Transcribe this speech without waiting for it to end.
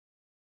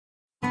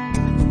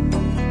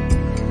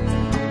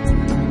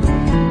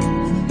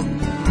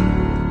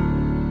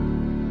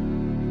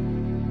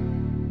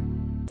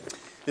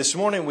This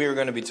morning we are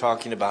going to be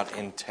talking about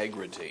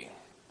integrity.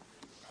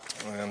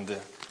 And I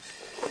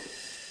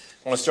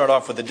want to start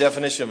off with the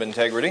definition of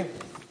integrity.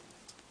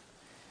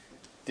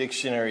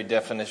 Dictionary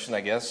definition,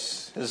 I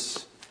guess,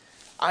 is,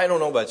 I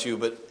don't know about you,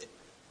 but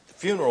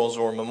funerals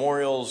or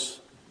memorials,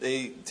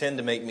 they tend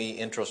to make me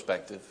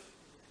introspective,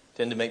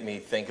 tend to make me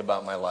think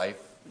about my life,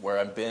 where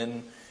I've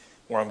been,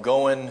 where I'm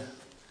going,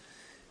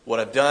 what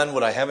I've done,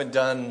 what I haven't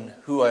done,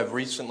 who I've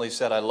recently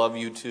said I love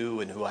you to,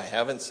 and who I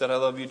haven't said I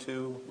love you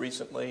to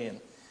recently. And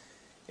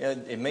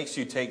it makes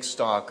you take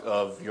stock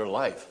of your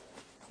life.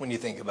 When you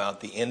think about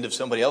the end of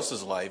somebody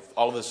else's life,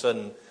 all of a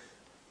sudden,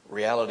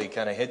 reality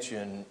kind of hits you,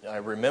 and I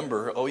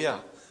remember, oh yeah,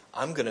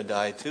 I'm going to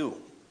die too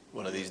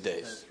one of these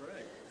days. That's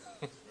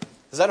right.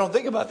 Because I don't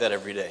think about that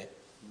every day.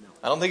 No.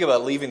 I don't think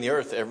about leaving the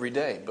earth every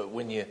day. But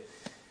when you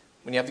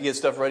have to get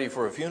stuff ready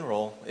for a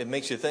funeral, it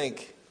makes you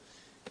think,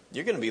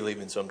 you're going to be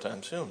leaving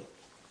sometime soon.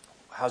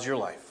 How's your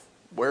life?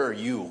 Where are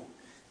you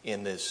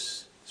in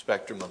this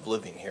spectrum of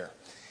living here?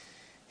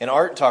 In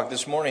Art Talk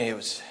this morning,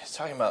 it's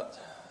talking about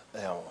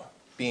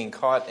being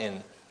caught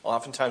in,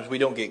 oftentimes we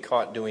don't get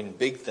caught doing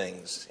big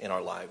things in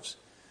our lives.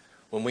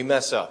 When we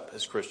mess up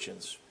as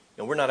Christians,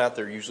 we're not out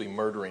there usually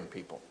murdering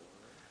people.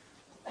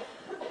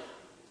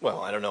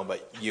 Well, I don't know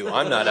about you.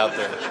 I'm not out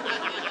there.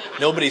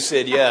 Nobody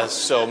said yes,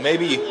 so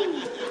maybe,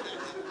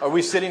 are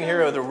we sitting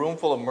here with a room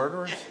full of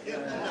murderers?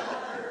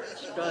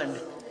 Stunned.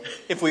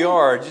 If we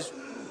are,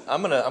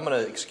 I'm gonna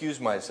excuse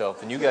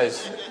myself, and you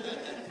guys.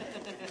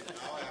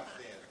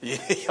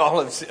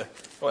 Y'all have,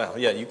 well,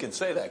 yeah, you can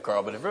say that,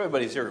 Carl. But if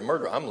everybody's here to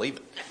murder, I'm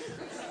leaving.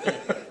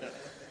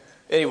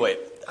 Anyway,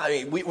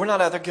 I mean, we're not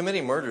out there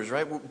committing murders,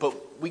 right?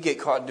 But we get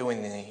caught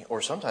doing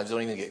or sometimes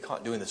don't even get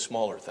caught doing the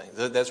smaller things.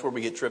 That's where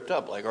we get tripped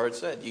up, like Art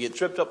said. You get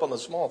tripped up on the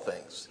small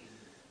things,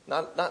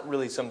 not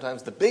really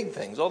sometimes the big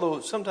things.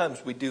 Although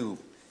sometimes we do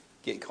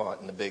get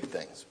caught in the big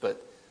things,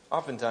 but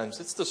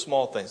oftentimes it's the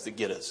small things that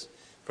get us.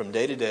 From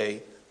day to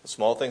day, the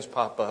small things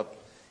pop up,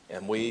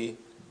 and we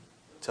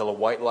tell a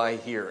white lie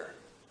here,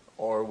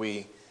 or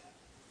we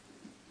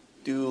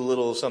do a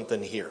little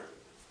something here.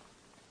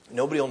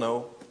 Nobody will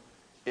know.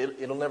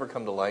 It'll never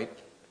come to light,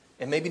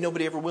 and maybe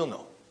nobody ever will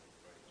know.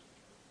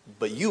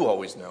 But you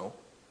always know,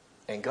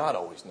 and God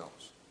always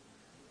knows.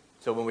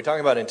 So when we're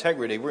talking about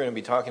integrity, we're going to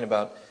be talking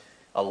about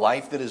a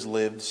life that is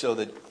lived so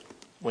that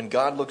when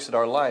God looks at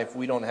our life,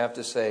 we don't have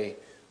to say,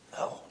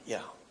 oh,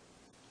 yeah,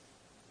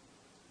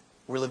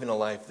 we're living a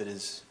life that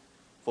is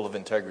full of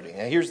integrity.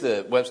 Now here's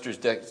the Webster's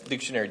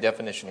Dictionary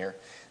definition here.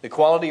 The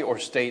quality or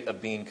state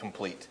of being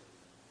complete.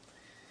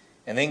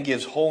 And then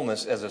gives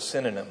wholeness as a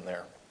synonym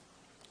there.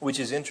 Which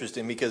is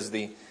interesting because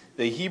the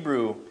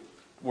Hebrew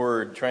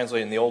word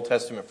translated in the Old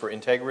Testament for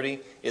integrity,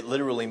 it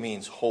literally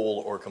means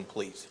whole or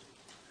complete.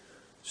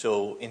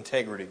 So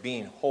integrity,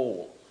 being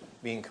whole,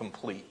 being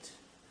complete.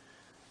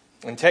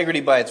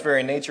 Integrity by its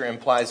very nature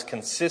implies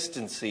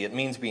consistency. It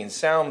means being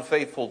sound,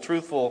 faithful,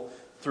 truthful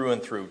through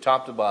and through,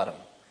 top to bottom.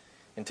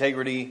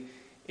 Integrity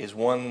is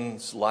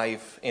one's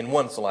life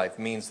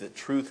means that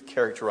truth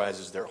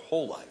characterizes their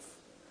whole life.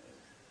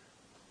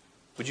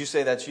 Would you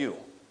say that's you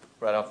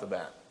right off the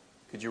bat?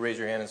 Could you raise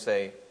your hand and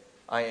say,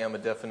 I am a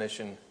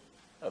definition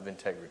of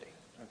integrity?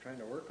 I'm trying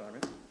to work on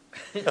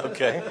it.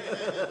 Okay.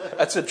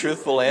 That's a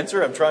truthful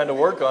answer. I'm trying to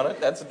work on it.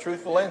 That's a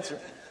truthful answer.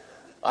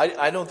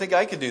 I don't think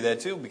I could do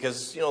that too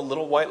because,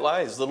 little white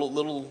lies,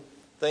 little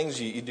things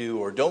you do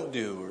or don't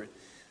do. Or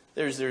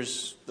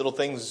there's little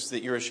things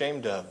that you're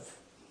ashamed of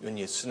when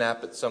you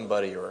snap at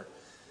somebody or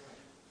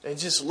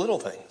it's just little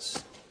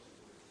things.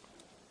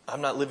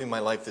 I'm not living my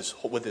life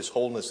with this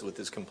wholeness, with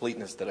this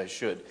completeness that I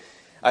should.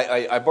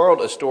 I borrowed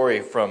a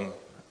story from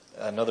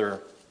another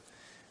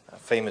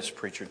famous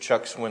preacher,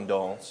 Chuck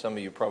Swindoll. Some of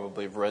you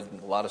probably have read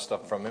a lot of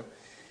stuff from him.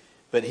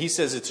 But he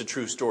says it's a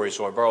true story,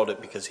 so I borrowed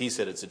it because he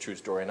said it's a true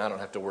story, and I don't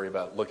have to worry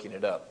about looking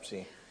it up.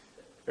 See,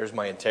 there's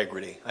my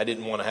integrity. I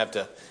didn't want to have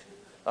to.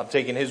 I'm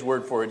taking his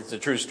word for it. It's a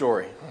true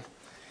story.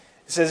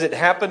 It says it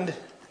happened.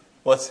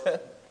 What's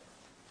that?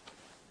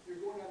 You're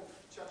going on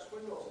Chuck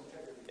Swindoll's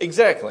integrity.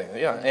 Exactly,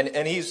 yeah.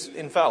 And he's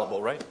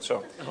infallible, right?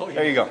 So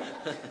There you go.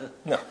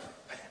 No.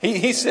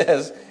 He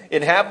says,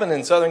 it happened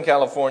in Southern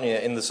California,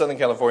 in the Southern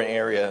California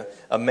area.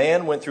 A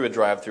man went through a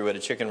drive-thru at a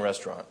chicken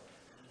restaurant.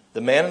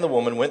 The man and the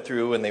woman went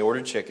through and they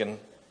ordered chicken,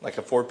 like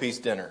a 4-piece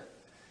dinner.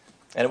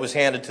 And it was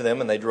handed to them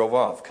and they drove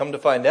off. Come to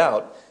find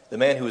out, the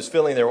man who was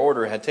filling their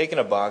order had taken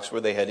a box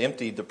where they had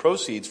emptied the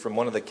proceeds from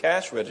one of the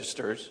cash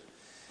registers.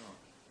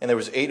 And there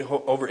was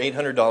over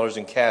 $800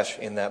 in cash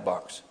in that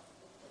box.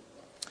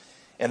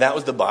 And that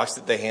was the box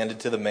that they handed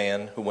to the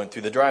man who went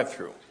through the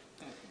drive-thru.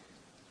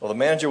 Well, the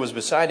manager was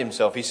beside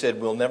himself. He said,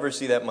 we'll never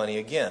see that money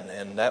again.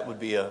 And that would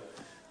be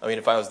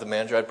if I was the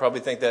manager, I'd probably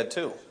think that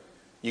too.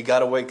 You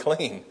got away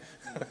clean.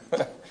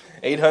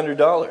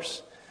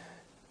 $800.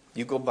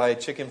 You go buy a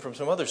chicken from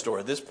some other store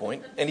at this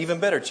point, and even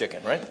better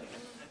chicken, right?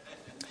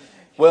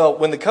 Well,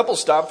 when the couple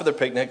stopped for their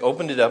picnic,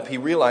 opened it up, he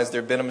realized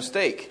there had been a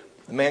mistake.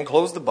 The man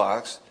closed the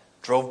box,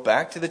 drove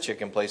back to the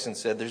chicken place and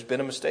said, there's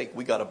been a mistake.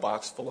 We got a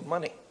box full of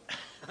money.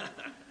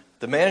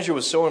 The manager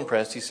was so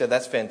impressed, he said,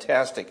 "That's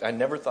fantastic. I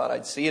never thought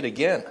I'd see it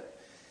again."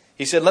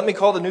 He said, "Let me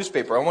call the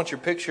newspaper. I want your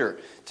picture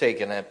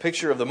taken, a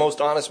picture of the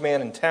most honest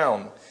man in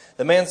town."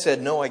 The man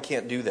said, "No, I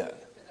can't do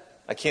that.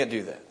 I can't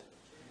do that."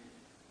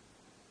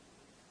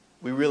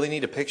 "We really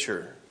need a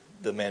picture,"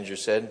 the manager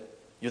said.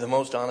 "You're the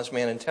most honest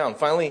man in town."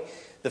 Finally,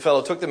 the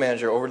fellow took the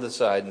manager over to the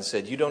side and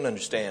said, "You don't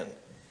understand.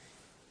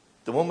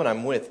 The woman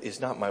I'm with is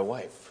not my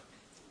wife.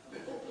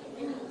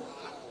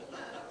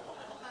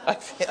 I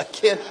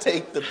can't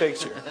take the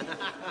picture."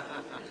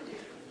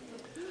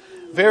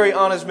 Very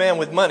honest man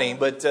with money,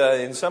 but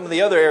in some of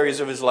the other areas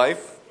of his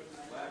life,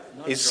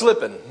 he's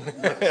slipping.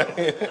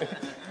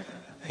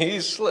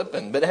 He's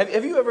slipping. But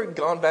have you ever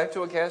gone back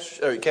to a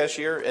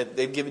cashier?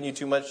 They've given you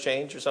too much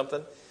change or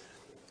something?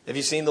 Have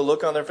you seen the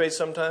look on their face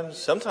sometimes?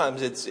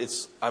 Sometimes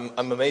it's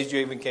I'm amazed you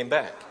even came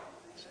back.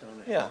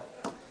 Yeah.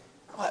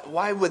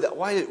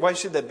 Why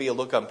should that be a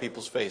look on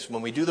people's face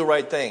when we do the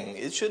right thing?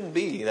 It shouldn't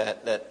be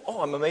that "Oh,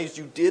 I'm amazed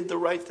you did the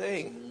right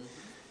thing."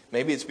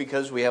 Maybe it's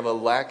because we have a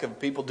lack of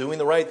people doing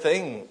the right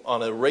thing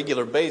on a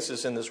regular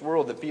basis in this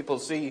world, that people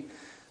see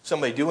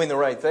somebody doing the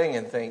right thing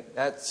and think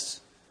that's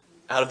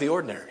out of the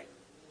ordinary.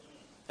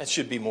 That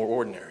should be more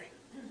ordinary.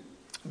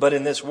 But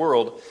in this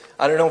world,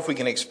 I don't know if we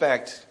can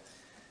expect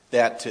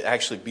that to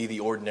actually be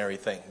the ordinary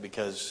thing,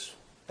 because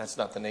that's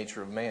not the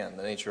nature of man,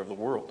 the nature of the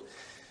world.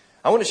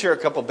 I want to share a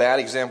couple bad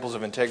examples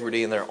of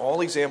integrity, and they're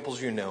all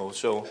examples you know,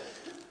 so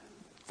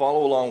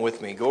follow along with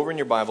me. Go over in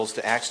your Bibles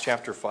to Acts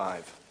chapter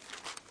 5.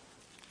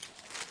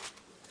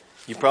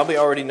 You probably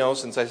already know,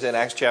 since I said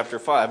Acts chapter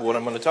 5, what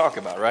I'm going to talk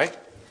about, right?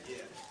 Yeah.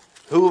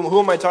 Who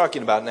am I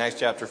talking about in Acts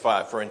chapter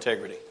 5 for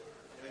integrity?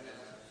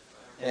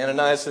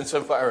 Ananias and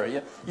Sapphira. Yeah.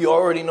 You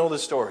already know the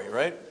story,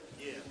 right?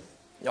 Yeah.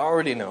 You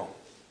already know.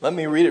 Let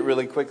me read it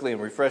really quickly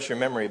and refresh your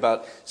memory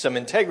about some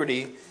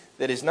integrity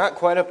that is not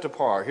quite up to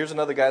par. Here's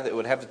another guy that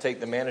would have to take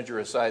the manager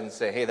aside and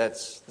say, "Hey,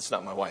 that's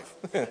not my wife."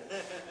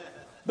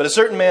 "But a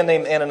certain man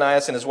named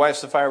Ananias and his wife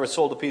Sapphira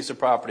sold a piece of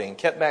property and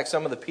kept back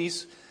some of the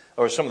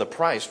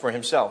price for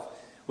himself.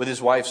 With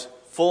his wife's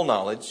full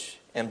knowledge,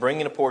 and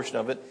bringing a portion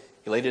of it,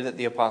 he laid it at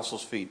the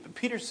apostles' feet. But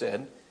Peter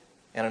said,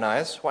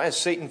 'Ananias, why has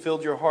Satan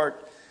filled your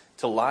heart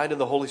to lie to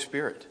the Holy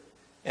Spirit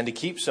and to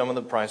keep some of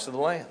the price of the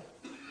land?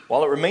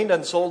 While it remained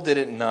unsold, did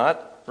it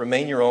not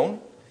remain your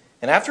own?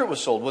 And after it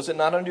was sold, was it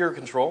not under your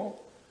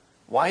control?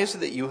 Why is it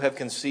that you have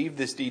conceived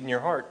this deed in your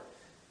heart?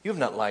 You have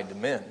not lied to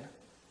men,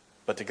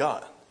 but to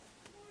God.'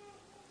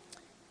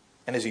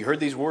 And as he heard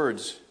these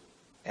words,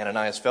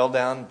 Ananias fell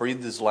down,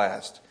 breathed his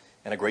last,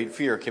 and a great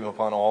fear came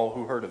upon all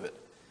who heard of it.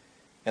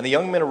 And the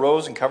young men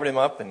arose and covered him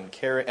up, and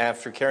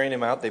after carrying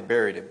him out, they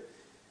buried him.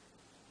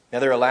 Now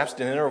there elapsed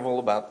an interval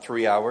about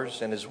 3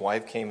 hours, and his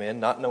wife came in,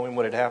 not knowing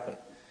what had happened.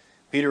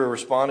 Peter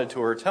responded to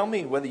her, 'Tell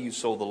me whether you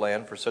sold the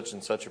land for such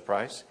and such a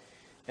price.'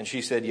 And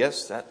she said,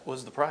 'Yes, that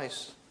was the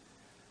price.'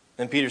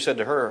 Then Peter said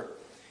to her,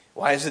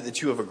 'Why is it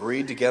that you have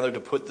agreed together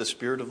to put the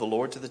Spirit of the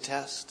Lord to the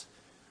test?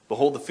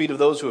 Behold, the feet of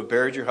those who have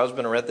buried your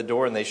husband are at the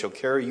door, and they shall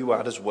carry you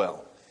out as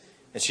well.'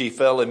 And she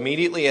fell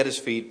immediately at his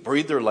feet,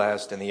 breathed her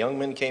last, and the young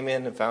men came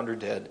in and found her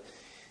dead.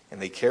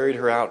 And they carried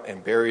her out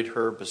and buried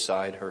her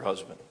beside her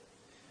husband."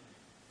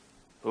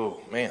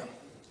 Oh, man.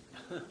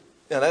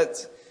 Now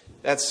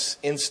that's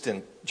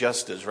instant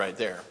justice right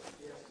there.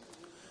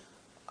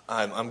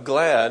 I'm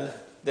glad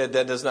that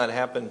does not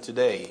happen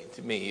today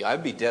to me.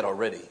 I'd be dead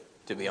already,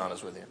 to be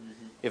honest with you,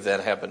 if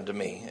that happened to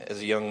me. As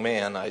a young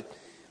man,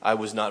 I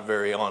was not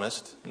very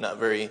honest, not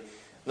very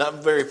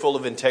full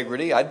of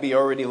integrity. I'd be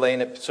already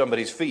laying at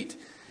somebody's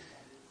feet.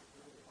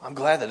 I'm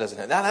glad that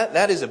doesn't happen.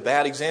 That is a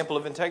bad example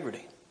of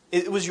integrity.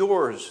 It was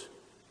yours.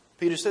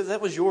 Peter says that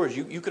was yours.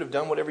 You could have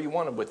done whatever you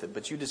wanted with it,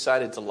 but you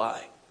decided to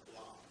lie.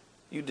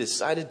 You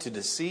decided to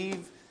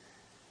deceive.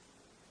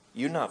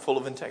 You're not full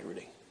of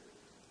integrity.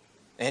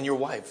 And your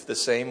wife, the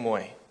same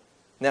way.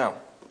 Now,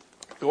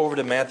 go over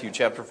to Matthew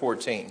chapter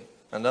 14.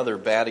 Another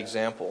bad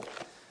example.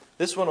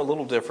 This one a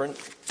little different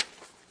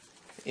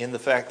in the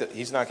fact that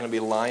he's not going to be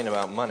lying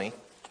about money.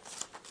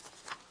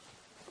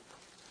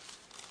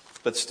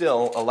 But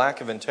still, a lack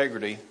of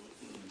integrity.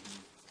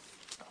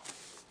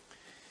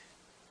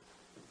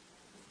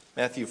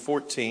 Matthew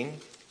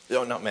 14.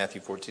 No, not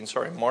Matthew 14.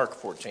 Sorry, Mark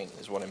 14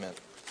 is what I meant.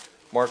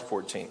 Mark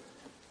 14.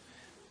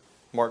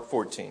 Mark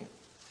 14.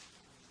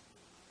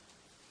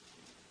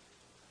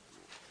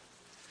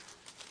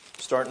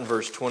 Start in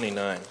verse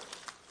 29.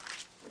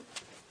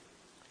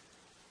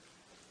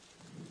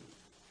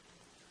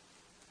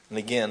 And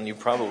again, you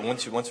probably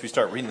once we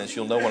start reading this,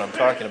 you'll know what I'm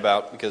talking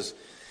about, because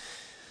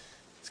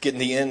it's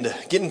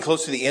getting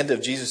close to the end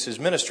of Jesus'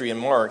 ministry in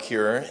Mark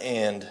here,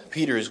 and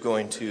Peter is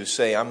going to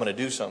say, "I'm going to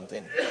do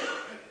something."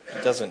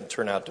 It doesn't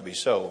turn out to be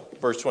so.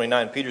 Verse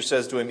 29, Peter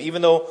says to him,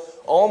 "Even though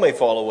all may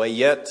fall away,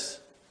 yet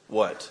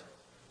what?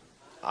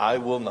 I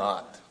will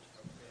not."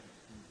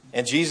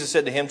 And Jesus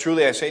said to him,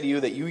 "Truly I say to you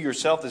that you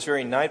yourself this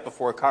very night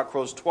before a cock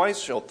crows twice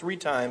shall 3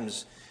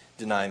 times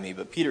deny me."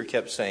 But Peter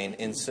kept saying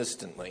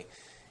insistently,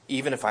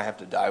 "Even if I have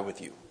to die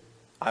with you,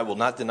 I will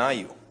not deny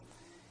you."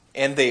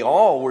 And they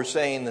all were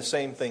saying the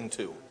same thing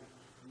too.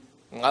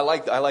 I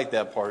like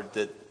that part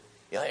that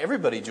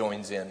everybody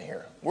joins in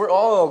here. We're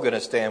all going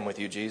to stand with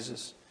you,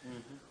 Jesus.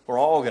 We're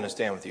all going to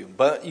stand with you.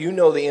 But you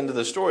know the end of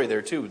the story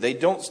there too. They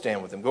don't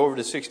stand with him. Go over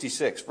to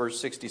 66, verse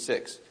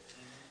 66,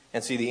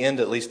 and see the end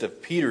at least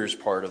of Peter's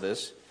part of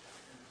this.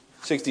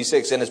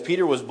 66, and as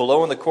Peter was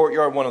below in the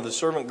courtyard, one of the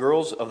servant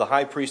girls of the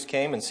high priest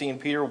came, and seeing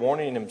Peter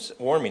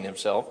warming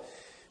himself,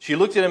 she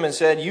looked at him and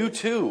said, "You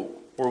too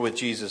were with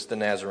Jesus the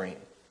Nazarene."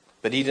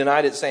 But he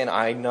denied it, saying,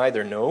 "I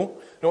neither know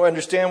nor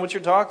understand what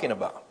you're talking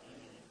about."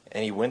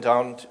 And he went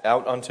out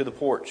onto the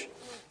porch.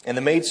 And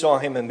the maid saw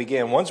him and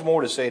began once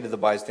more to say to the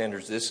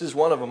bystanders, "This is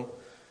one of them."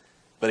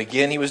 But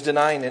again he was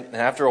denying it. And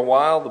after a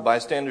while the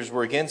bystanders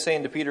were again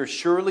saying to Peter,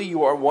 "Surely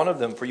you are one of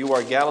them, for you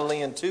are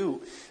Galilean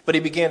too." But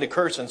he began to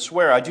curse and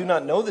swear, "I do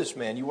not know this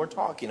man you are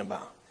talking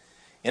about."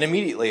 And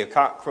immediately a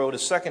cock crowed a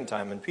second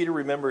time. And Peter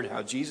remembered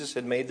how Jesus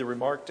had made the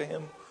remark to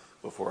him,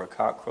 "Before a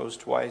cock crows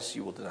twice,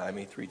 you will deny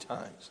me 3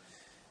 times."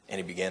 And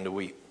he began to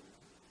weep.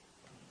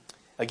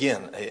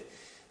 Again,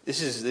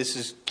 this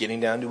is getting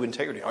down to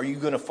integrity. Are you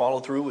going to follow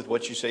through with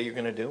what you say you're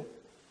going to do?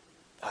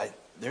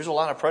 There's a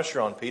lot of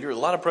pressure on Peter, a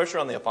lot of pressure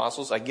on the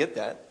apostles. I get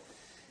that.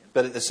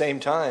 But at the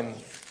same time,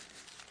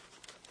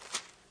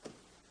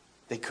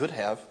 he could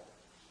have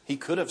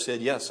said,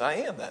 "Yes, I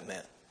am that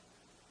man.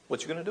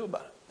 What you going to do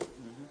about it?"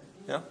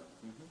 Yeah?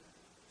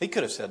 He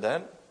could have said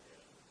that.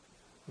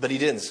 But he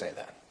didn't say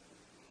that.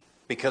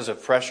 Because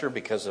of pressure,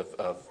 because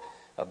of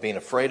being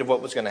afraid of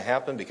what was going to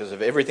happen, because of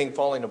everything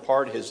falling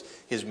apart,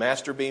 his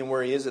master being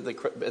where he is at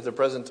the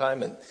present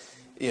time. And,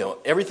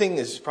 everything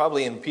is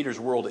probably in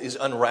Peter's world is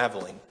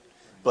unraveling.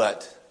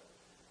 But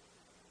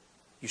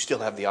you still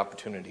have the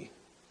opportunity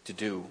to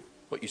do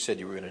what you said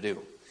you were going to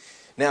do.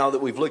 Now that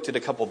we've looked at a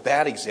couple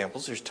bad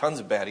examples, there's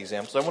tons of bad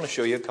examples, I want to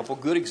show you a couple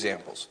good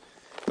examples.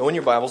 Go in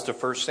your Bibles to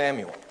 1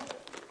 Samuel.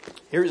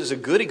 Here is a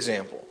good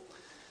example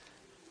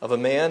of a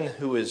man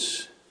who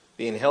is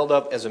being held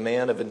up as a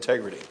man of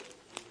integrity.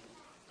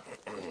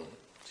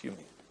 Excuse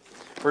me.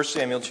 1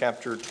 Samuel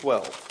chapter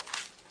 12.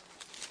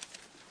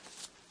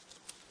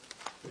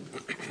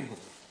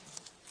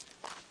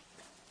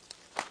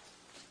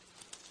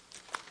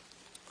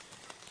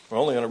 We're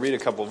only going to read a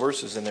couple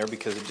verses in there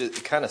because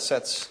it kind of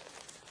sets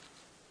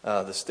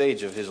the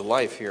stage of his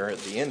life here at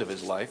the end of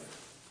his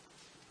life.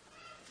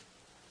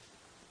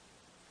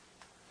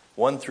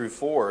 1 through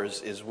 4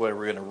 is what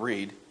we're going to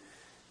read.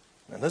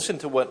 And listen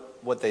to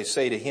what they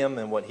say to him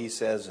and what he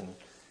says and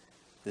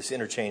this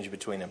interchange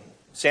between them.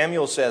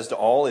 Samuel says to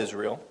all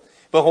Israel,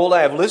 "Behold,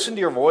 I have listened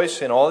to your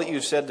voice and all that you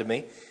have said to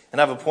me,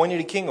 and I have appointed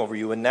a king over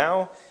you. And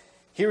now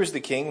here is the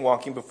king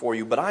walking before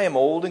you. But I am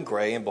old and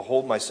gray, and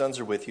behold, my sons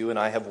are with you, and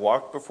I have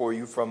walked before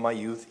you from my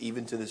youth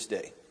even to this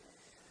day.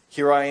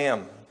 Here I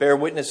am. Bear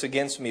witness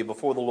against me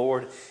before the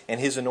Lord and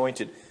his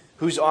anointed.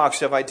 Whose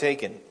ox have I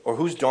taken? Or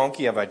whose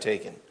donkey have I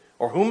taken?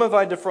 Or whom have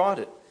I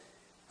defrauded?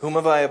 Whom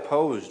have I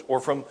opposed? Or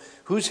from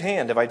whose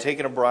hand have I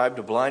taken a bribe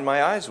to blind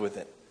my eyes with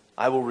it?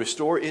 I will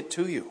restore it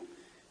to you."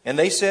 And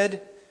they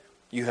said,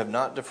 "You have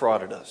not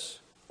defrauded us,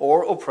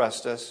 or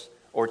oppressed us,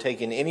 or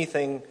taken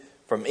anything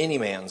from any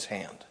man's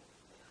hand."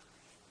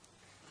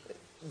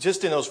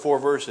 Just in those 4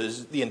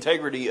 verses, the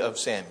integrity of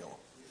Samuel.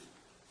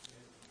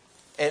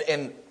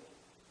 And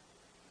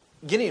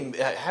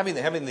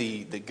having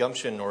the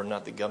gumption, or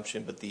not the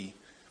gumption, but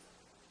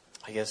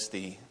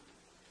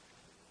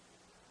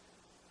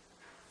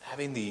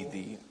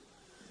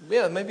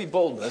maybe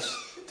boldness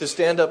to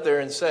stand up there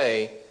and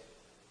say,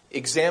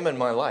 "Examine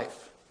my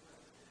life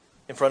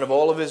in front of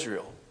all of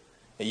Israel.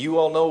 And you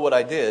all know what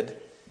I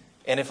did.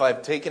 And if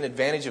I've taken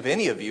advantage of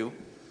any of you,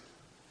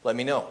 let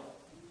me know.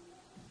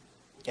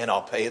 And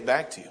I'll pay it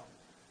back to you."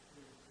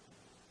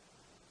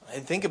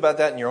 And think about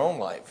that in your own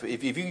life.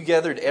 If you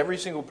gathered every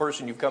single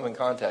person you've come in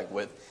contact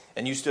with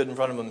and you stood in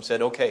front of them and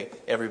said, "Okay,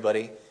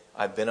 everybody,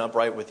 I've been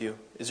upright with you.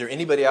 Is there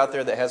anybody out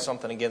there that has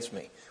something against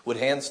me?" Would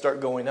hands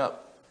start going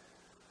up?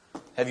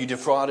 Have you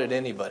defrauded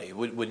anybody?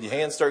 Would your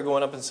hands start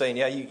going up and saying,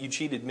 "Yeah, you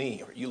cheated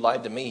me," or "You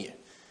lied to me"?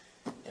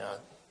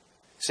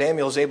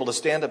 Samuel's able to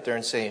stand up there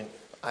and say,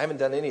 "I haven't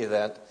done any of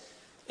that.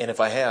 And if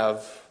I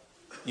have,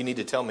 you need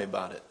to tell me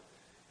about it."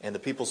 And the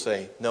people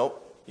say,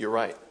 "Nope, you're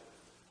right.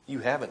 You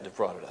haven't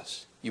defrauded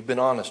us. You've been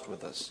honest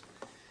with us."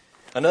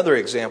 Another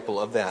example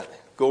of that,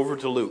 go over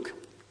to Luke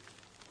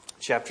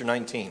chapter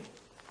 19.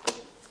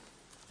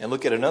 And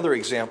look at another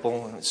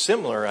example,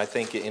 similar, I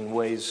think, in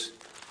ways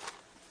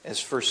as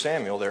 1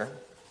 Samuel there.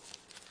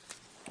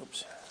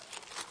 Oops.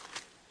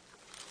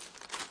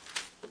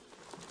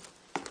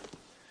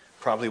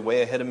 Probably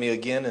way ahead of me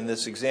again in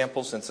this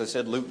example since I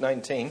said Luke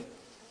 19.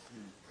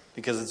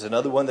 Because it's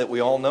another one that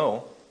we all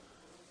know.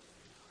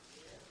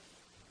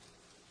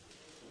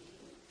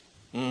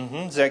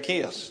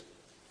 Zacchaeus.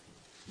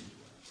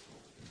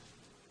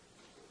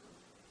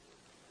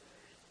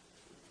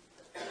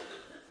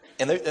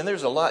 And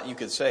there's a lot you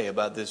could say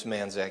about this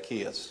man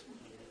Zacchaeus.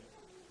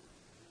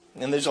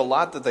 And there's a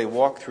lot that they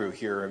walk through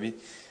here.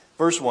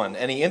 Verse 1,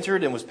 "And he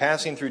entered and was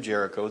passing through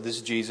Jericho." This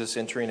is Jesus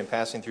entering and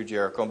passing through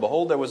Jericho. "And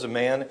behold, there was a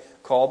man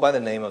called by the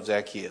name of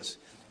Zacchaeus.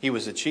 He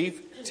was a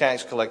chief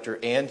tax collector,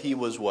 and he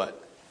was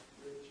what?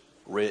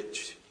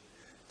 Rich.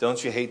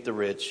 Don't you hate the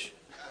rich?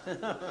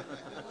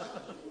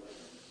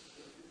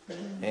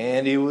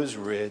 And he was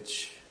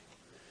rich.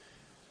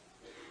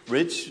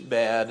 Rich,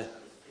 bad.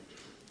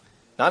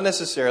 Not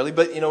necessarily,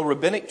 but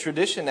rabbinic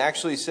tradition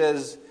actually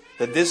says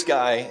that this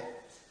guy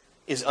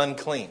is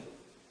unclean.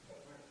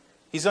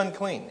 He's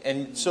unclean.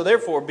 And so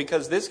therefore,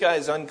 because this guy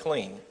is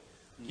unclean,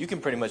 you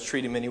can pretty much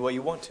treat him any way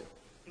you want to.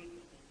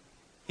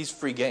 He's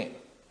free game.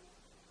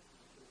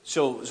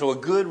 So a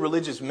good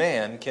religious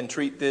man can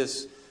treat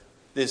this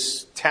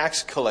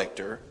tax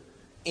collector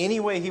any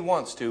way he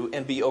wants to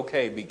and be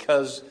okay,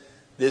 because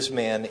this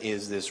man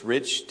is this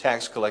rich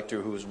tax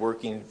collector who is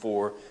working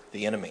for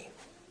the enemy.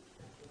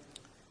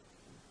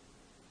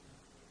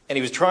 And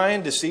he was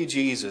trying to see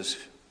Jesus,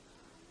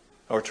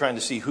 or trying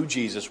to see who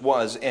Jesus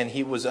was, and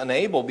he was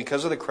unable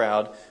because of the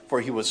crowd,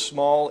 for he was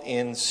small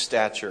in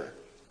stature.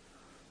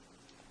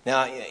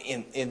 Now,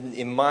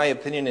 in my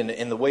opinion,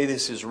 in the way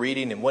this is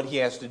reading and what he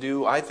has to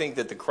do, I think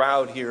that the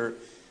crowd here,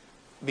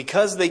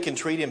 because they can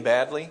treat him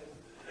badly,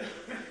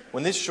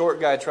 when this short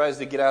guy tries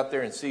to get out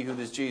there and see who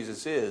this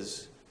Jesus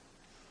is,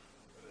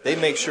 they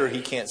make sure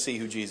he can't see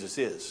who Jesus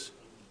is.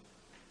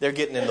 They're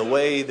getting in the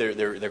way.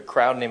 They're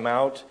crowding him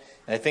out.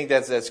 And I think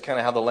that's kind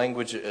of how the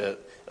language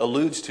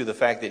alludes to the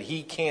fact that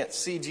he can't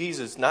see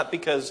Jesus, not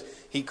because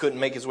he couldn't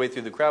make his way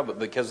through the crowd, but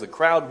because the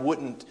crowd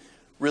wouldn't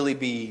really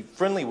be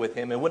friendly with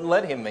him and wouldn't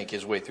let him make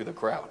his way through the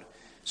crowd.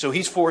 So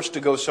he's forced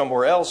to go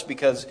somewhere else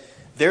because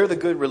they're the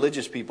good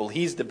religious people.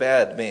 He's the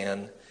bad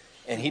man,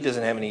 and he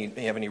doesn't have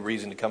any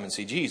reason to come and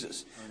see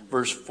Jesus.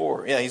 Verse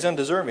 4. Yeah, he's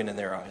undeserving in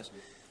their eyes.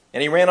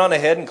 And he ran on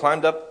ahead and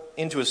climbed up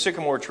into a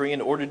sycamore tree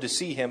in order to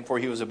see him, for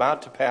he was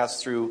about to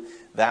pass through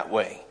that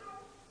way.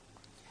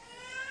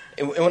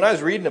 And when I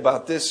was reading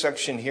about this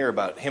section here,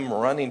 about him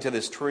running to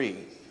this tree,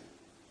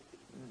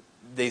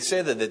 they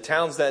say that the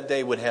towns that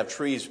day would have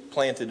trees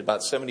planted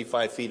about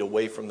 75 feet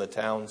away from the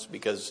towns,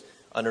 because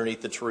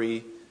underneath the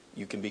tree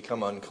you can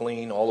become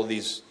unclean. All of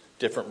these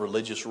different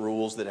religious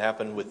rules that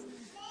happen with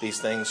these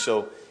things.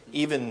 So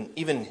even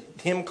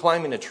him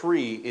climbing a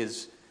tree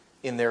is,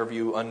 in their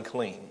view,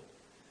 unclean.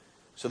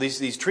 So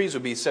these trees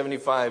would be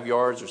 75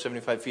 yards or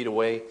 75 feet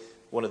away,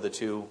 one of the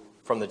two,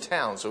 from the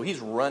town. So he's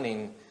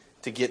running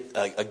to get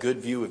a good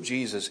view of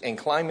Jesus and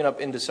climbing up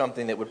into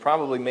something that would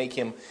probably make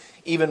him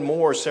even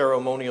more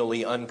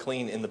ceremonially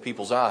unclean in the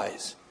people's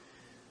eyes.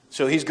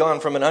 So he's gone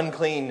from an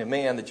unclean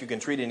man that you can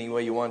treat any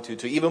way you want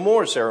to even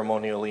more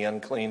ceremonially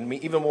unclean,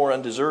 even more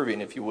undeserving,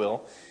 if you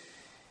will.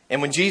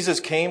 And when Jesus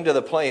came to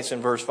the place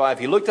in verse 5,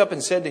 he looked up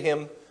and said to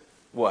him,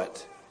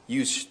 what?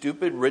 You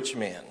stupid rich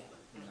man.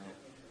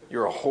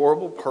 You're a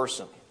horrible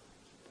person.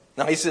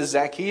 Now he says,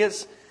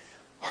 Zacchaeus,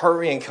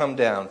 hurry and come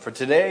down, for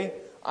today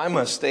I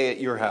must stay at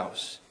your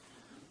house.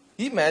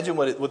 Can you imagine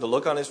what the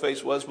look on his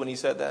face was when he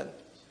said that?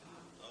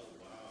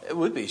 It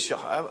would be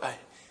shock.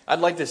 I'd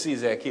like to see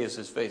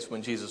Zacchaeus' face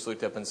when Jesus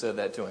looked up and said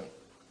that to him.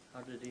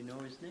 How did he know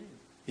his name?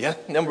 Yeah,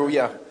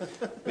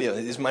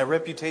 is my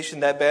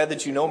reputation that bad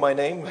that you know my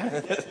name?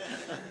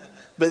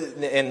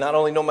 And not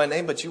only know my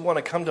name, but you want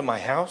to come to my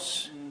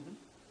house?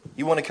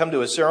 You want to come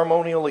to a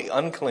ceremonially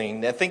unclean.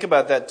 Now think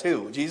about that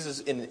too. Jesus,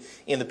 in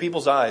the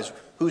people's eyes,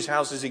 whose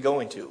house is he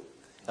going to?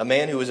 A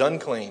man who is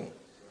unclean,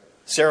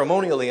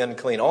 ceremonially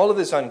unclean, all of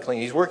this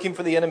unclean. He's working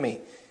for the enemy.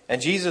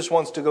 And Jesus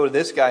wants to go to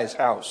this guy's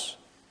house.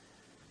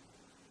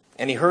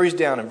 And he hurries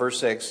down in verse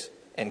 6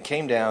 and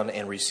came down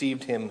and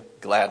received him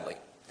gladly.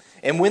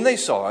 And when they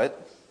saw it,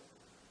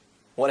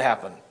 what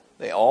happened?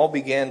 They all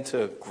began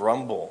to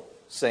grumble,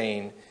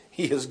 saying,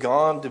 he has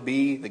gone to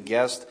be the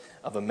guest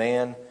of a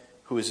man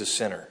who is a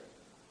sinner.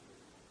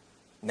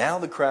 Now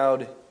the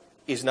crowd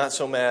is not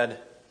so mad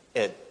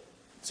at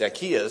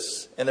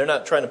Zacchaeus, and they're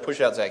not trying to push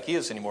out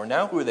Zacchaeus anymore.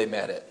 Now who are they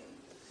mad at?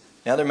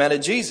 Now they're mad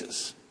at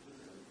Jesus.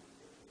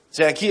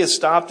 Zacchaeus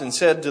stopped and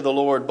said to the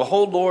Lord,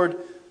 behold, Lord,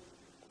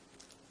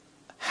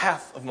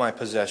 half of my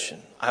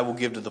possession I will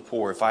give to the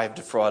poor. If I have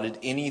defrauded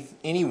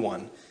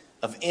anyone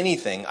of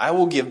anything, I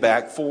will give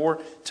back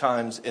 4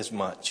 times as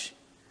much.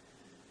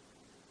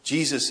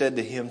 Jesus said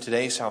to him,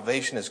 today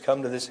salvation has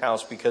come to this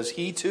house, because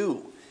he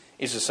too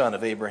is the son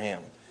of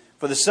Abraham.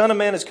 For the Son of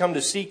Man has come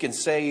to seek and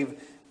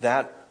save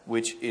that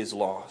which is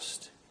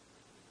lost.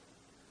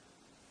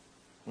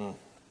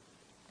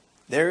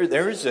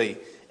 There is an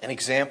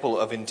example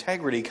of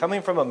integrity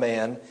coming from a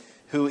man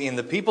who, in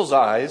the people's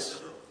eyes,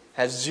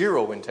 has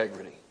zero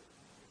integrity.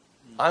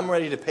 I'm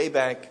ready to pay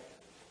back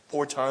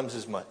 4 times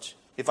as much.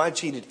 If I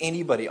cheated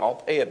anybody, I'll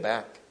pay it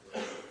back.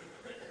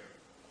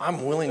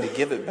 I'm willing to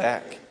give it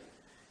back.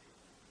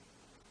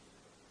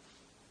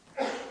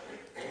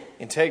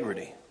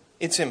 Integrity.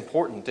 It's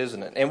important,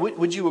 isn't it? And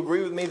would you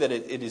agree with me that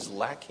it is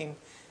lacking?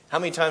 How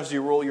many times do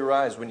you roll your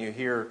eyes when you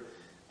hear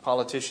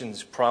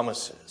politicians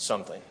promise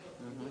something?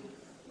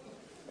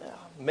 Yeah,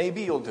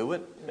 maybe you'll do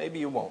it. Maybe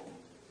you won't.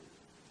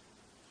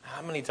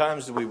 How many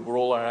times do we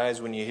roll our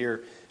eyes when you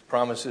hear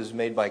promises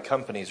made by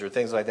companies or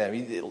things like that? I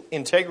mean,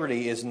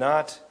 integrity is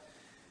not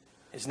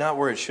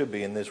where it should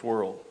be in this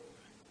world.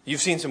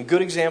 You've seen some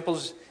good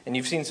examples and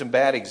you've seen some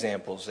bad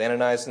examples.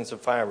 Ananias and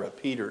Sapphira,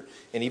 Peter,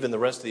 and even the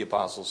rest of the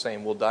apostles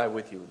saying, we'll die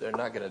with you. They're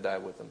not going to die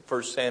with them.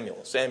 First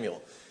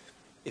Samuel,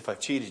 if I've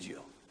cheated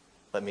you,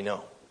 let me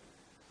know.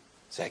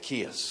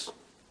 Zacchaeus,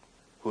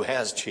 who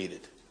has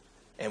cheated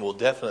and will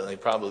definitely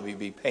probably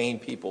be paying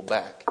people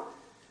back,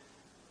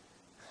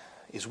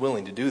 is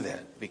willing to do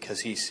that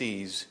because he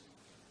sees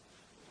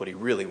what he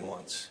really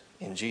wants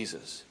in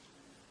Jesus.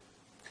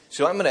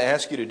 So I'm going to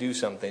ask you to do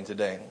something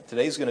today.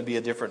 Today's going to be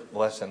a different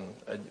lesson.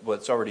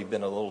 It's already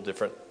been a little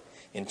different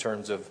in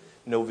terms of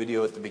no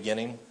video at the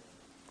beginning.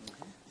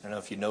 I don't know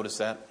if you noticed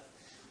that.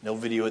 No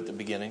video at the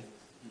beginning.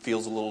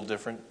 Feels a little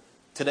different.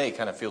 Today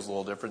kind of feels a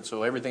little different.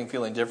 So everything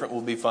feeling different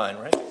will be fine,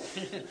 right?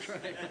 That's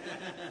right.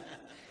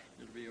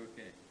 It'll be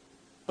okay.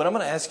 But I'm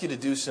going to ask you to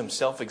do some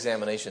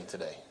self-examination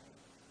today.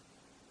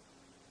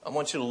 I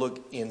want you to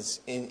look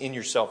in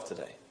yourself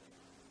today.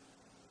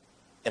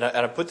 And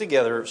I put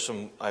together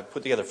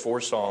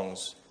 4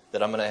 songs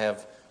that I'm going to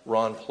have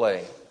Ron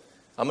play.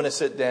 I'm going to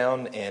sit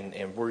down and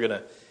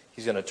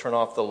he's going to turn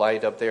off the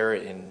light up there,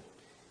 and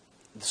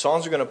the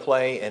songs are going to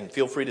play, and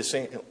feel free to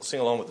sing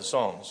along with the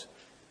songs.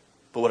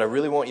 But what I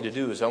really want you to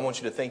do is I want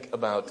you to think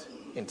about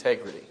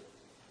integrity.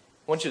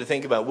 I want you to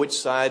think about which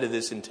side of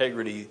this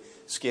integrity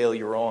scale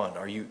you're on.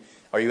 Are you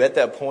at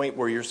that point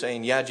where you're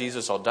saying, yeah,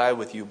 Jesus, I'll die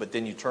with you, but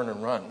then you turn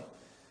and run?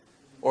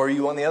 Or are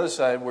you on the other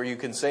side where you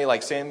can say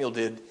like Samuel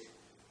did,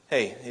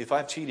 hey, if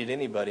I've cheated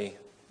anybody,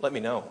 let me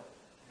know.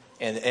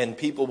 And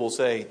people will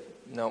say,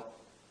 no,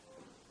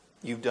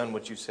 you've done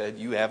what you said.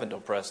 You haven't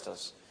oppressed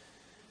us.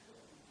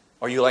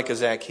 Are you like a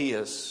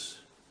Zacchaeus,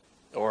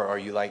 or are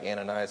you like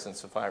Ananias and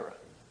Sapphira?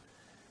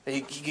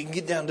 You can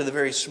get down to the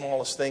very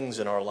smallest things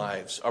in our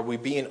lives. Are we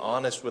being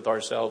honest with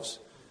ourselves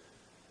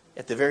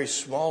at the very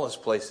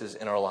smallest places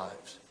in our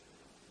lives?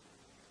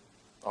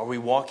 Are we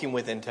walking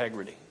with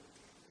integrity?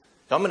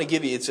 Now, I'm going to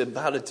give you, it's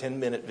about a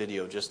 10-minute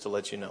video just to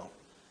let you know.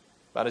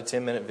 About a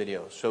 10-minute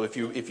video. So if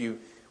you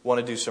want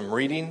to do some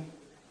reading,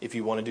 if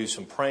you want to do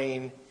some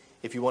praying,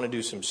 if you want to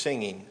do some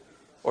singing,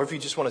 or if you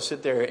just want to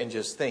sit there and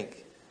just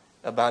think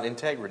about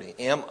integrity.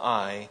 Am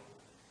I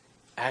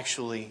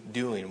actually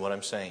doing what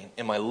I'm saying?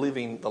 Am I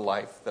living the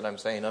life that I'm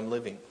saying I'm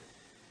living?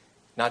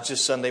 Not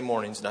just Sunday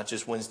mornings, not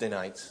just Wednesday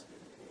nights,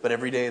 but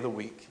every day of the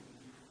week.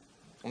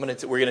 We're going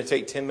to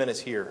take 10 minutes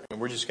here, and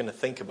we're just going to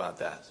think about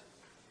that.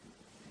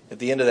 At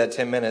the end of that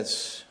 10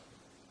 minutes,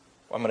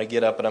 I'm going to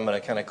get up and I'm going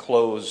to kind of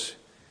close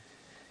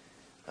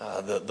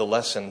the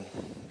lesson.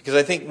 Because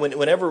I think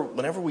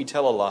whenever we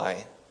tell a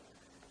lie,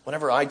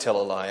 whenever I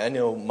tell a lie, I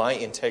know my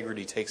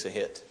integrity takes a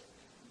hit.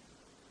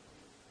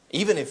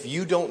 Even if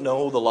you don't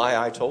know the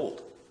lie I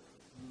told.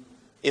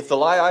 If the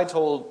lie I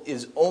told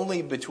is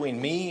only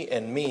between me,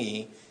 and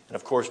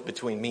of course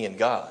between me and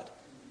God,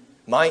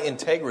 my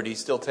integrity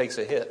still takes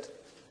a hit.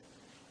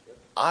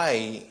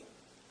 I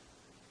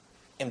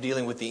am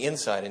dealing with the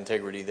inside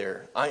integrity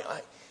there.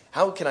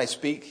 How can I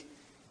speak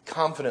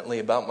confidently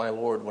about my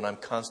Lord when I'm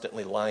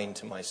constantly lying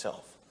to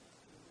myself?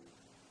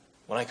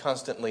 When I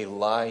constantly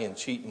lie and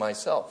cheat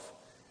myself,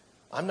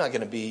 I'm not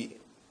going to be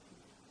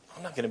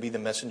the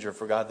messenger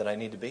for God that I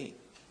need to be.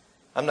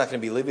 I'm not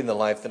going to be living the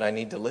life that I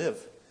need to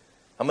live.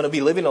 I'm going to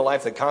be living a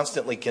life that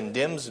constantly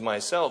condemns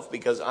myself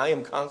because I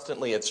am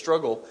constantly at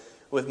struggle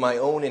with my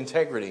own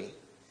integrity.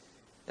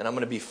 And I'm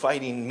going to be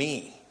fighting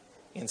me,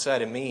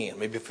 inside of me. I'm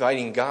going to be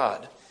fighting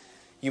God.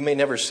 You may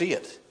never see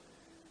it,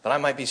 but I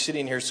might be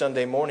sitting here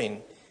Sunday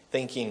morning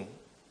thinking,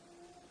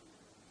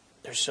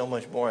 there's so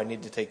much more I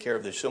need to take care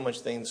of. There's so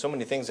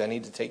many things I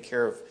need to take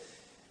care of.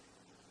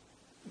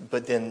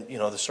 But then,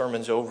 the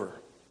sermon's over.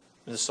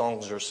 The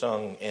songs are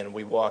sung, and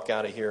we walk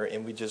out of here,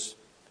 and we just,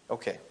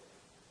 okay,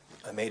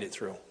 I made it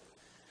through.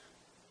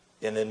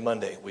 And then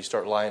Monday, we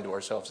start lying to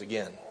ourselves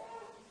again.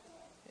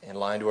 And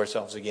lying to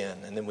ourselves again.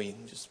 And then we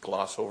just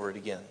gloss over it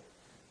again.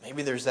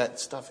 Maybe there's that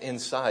stuff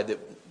inside that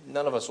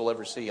none of us will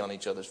ever see on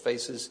each other's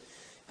faces.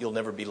 You'll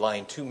never be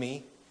lying to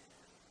me,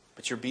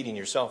 but you're beating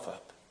yourself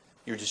up.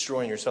 You're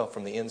destroying yourself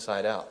from the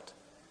inside out.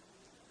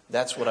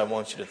 That's what I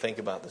want you to think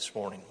about this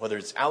morning. Whether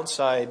it's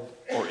outside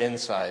or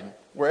inside,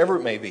 wherever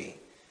it may be,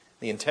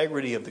 the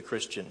integrity of the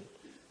Christian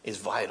is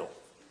vital.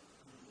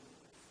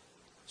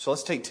 So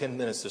let's take 10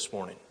 minutes this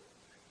morning.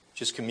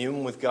 Just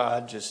commune with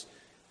God. Just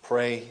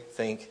pray,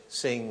 think,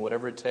 sing,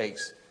 whatever it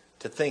takes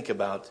to think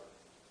about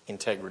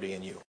integrity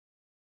in you.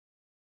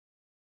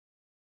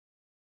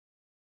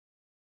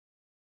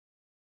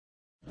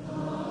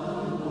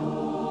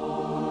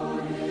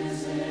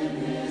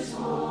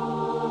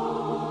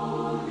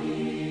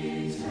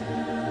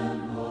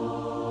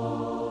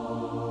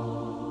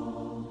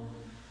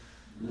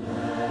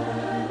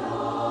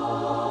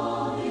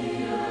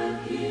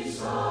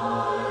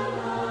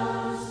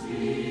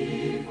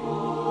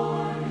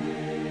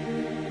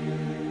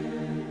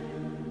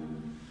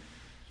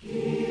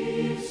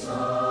 Keep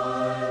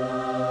silence.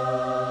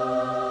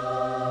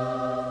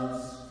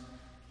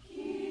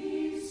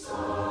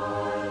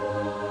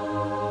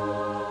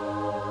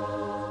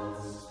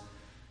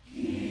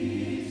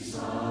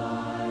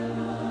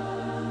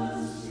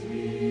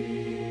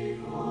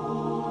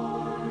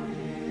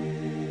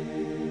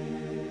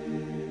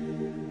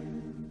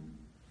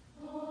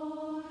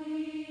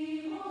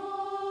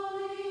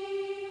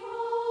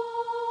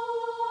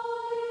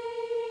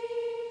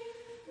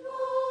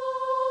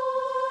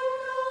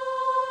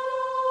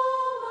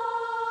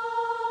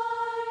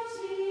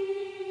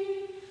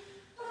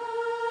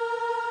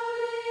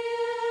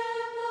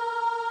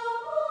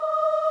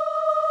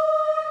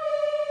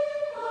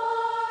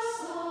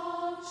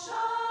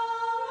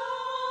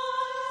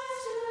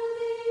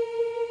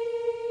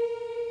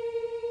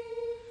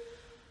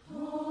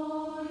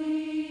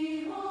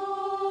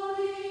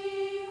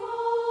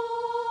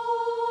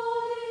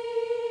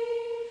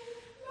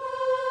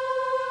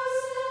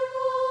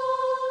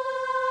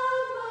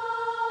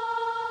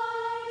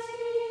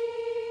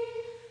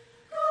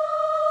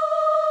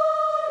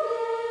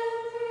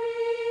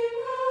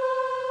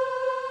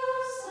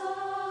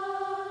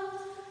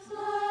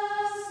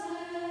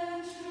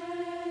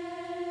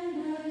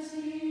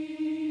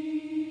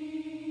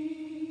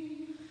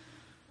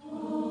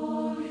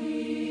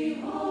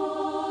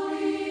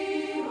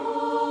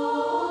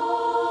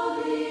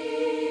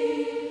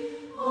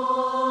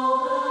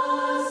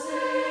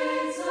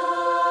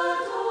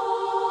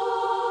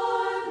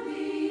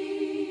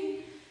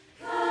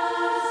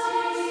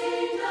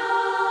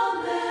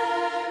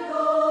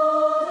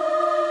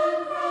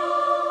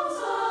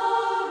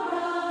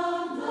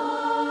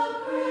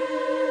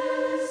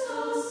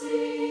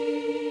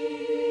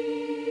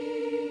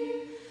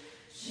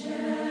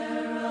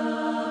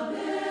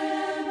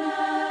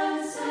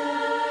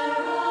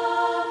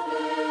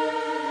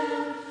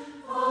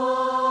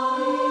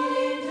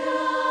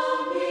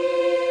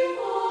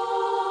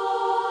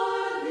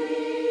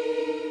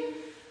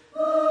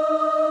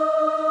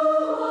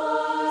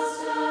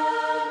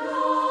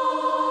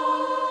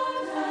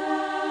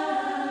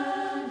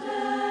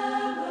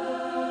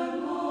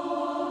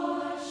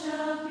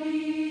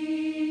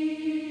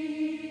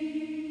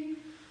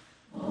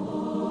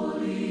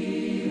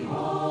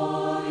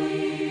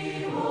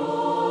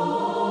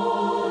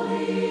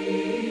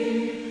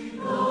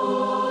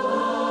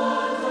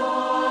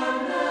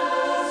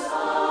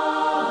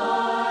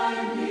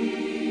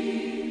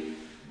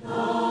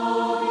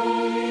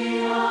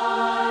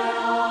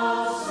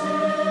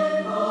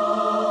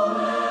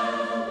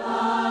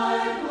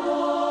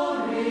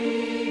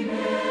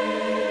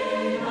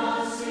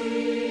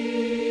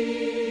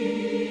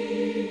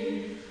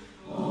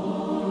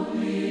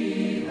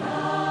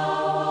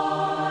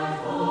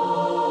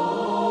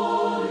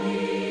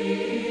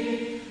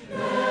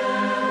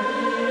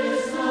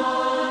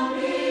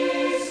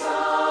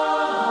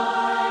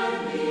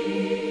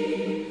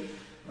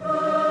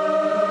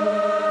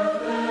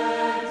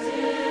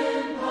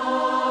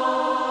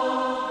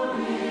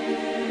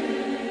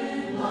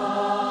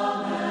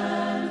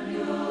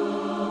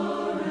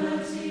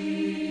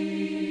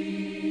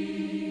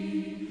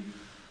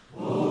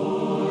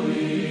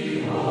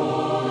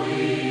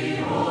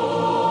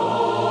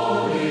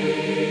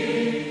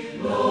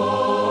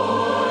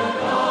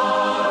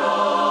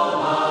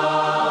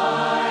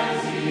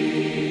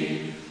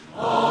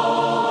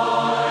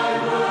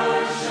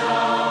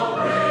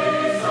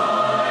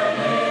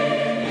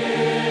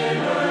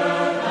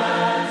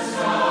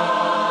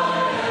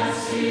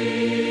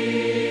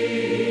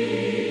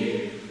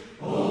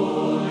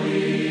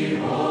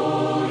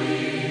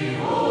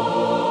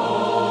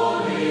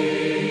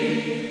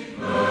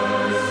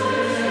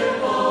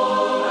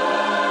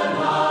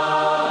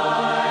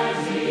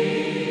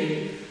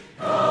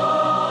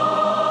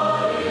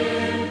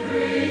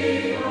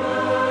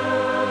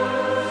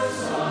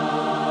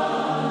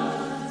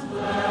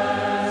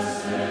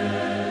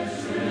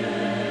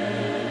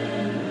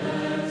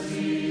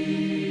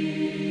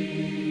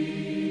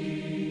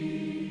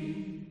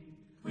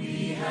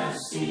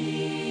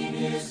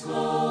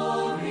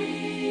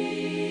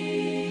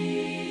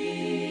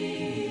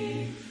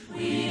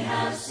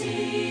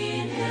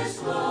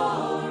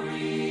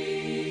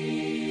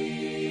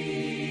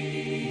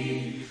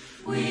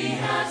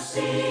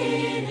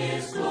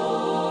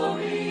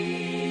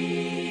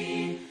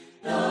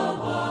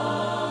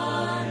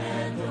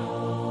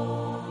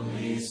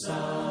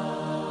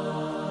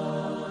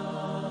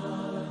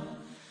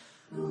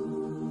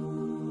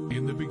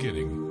 the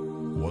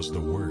beginning was the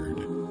Word,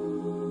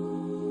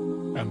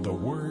 and the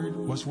Word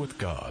was with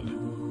God,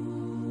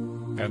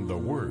 and the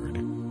Word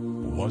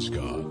was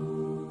God.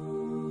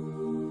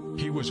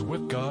 He was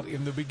with God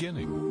in the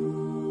beginning.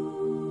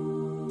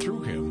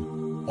 Through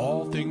him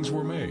all things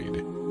were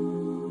made.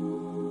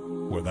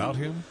 Without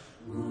him,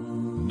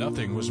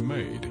 nothing was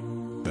made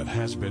that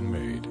has been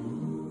made.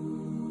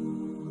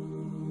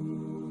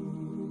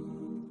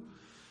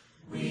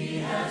 We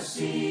have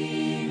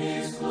seen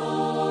his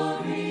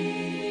glory.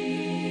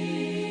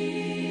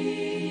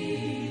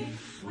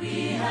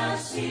 We have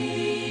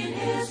seen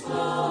his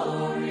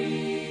glory.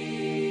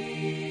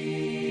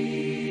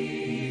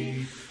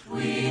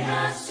 We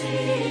have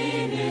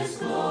seen his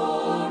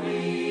glory,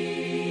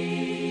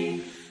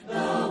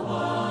 the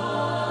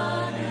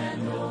one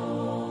and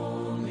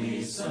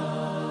only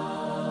Son.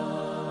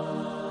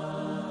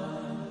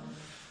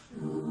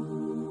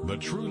 The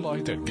true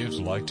light that gives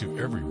light to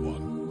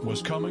everyone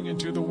was coming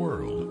into the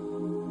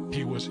world.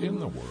 He was in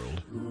the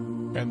world,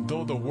 and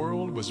though the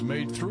world was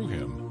made through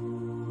him,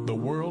 the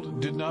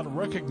world did not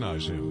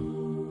recognize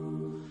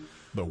him.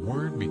 The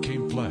Word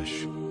became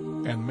flesh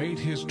and made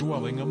his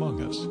dwelling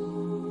among us.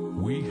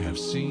 We have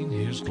seen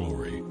his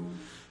glory,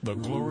 the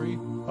glory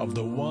of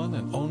the one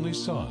and only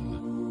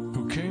Son,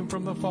 who came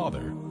from the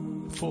Father,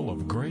 full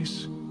of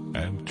grace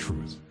and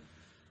truth.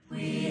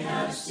 We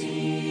have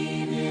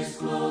seen his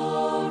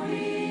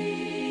glory.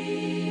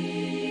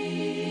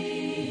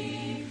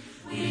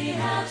 We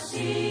have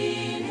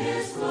seen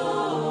his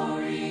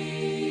glory.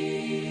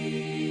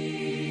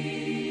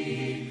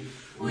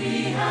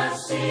 We have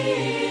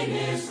seen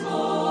his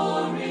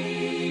glory,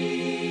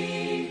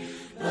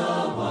 the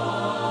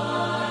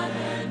one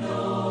and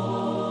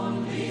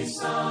only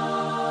Son.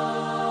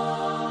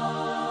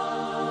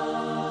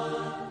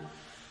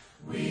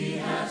 We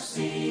have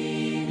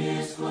seen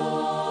his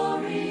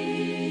glory.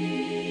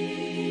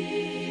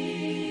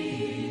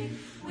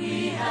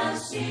 We have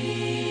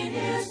seen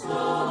his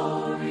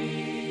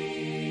glory.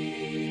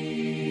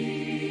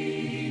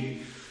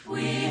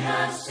 We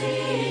have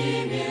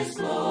seen his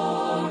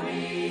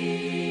glory,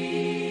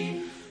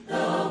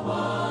 the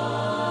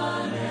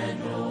one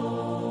and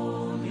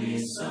only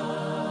Son.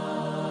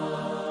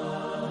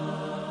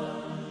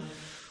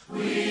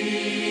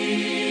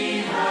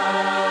 We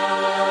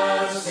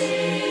have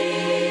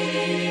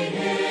seen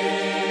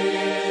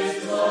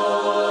his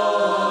glory.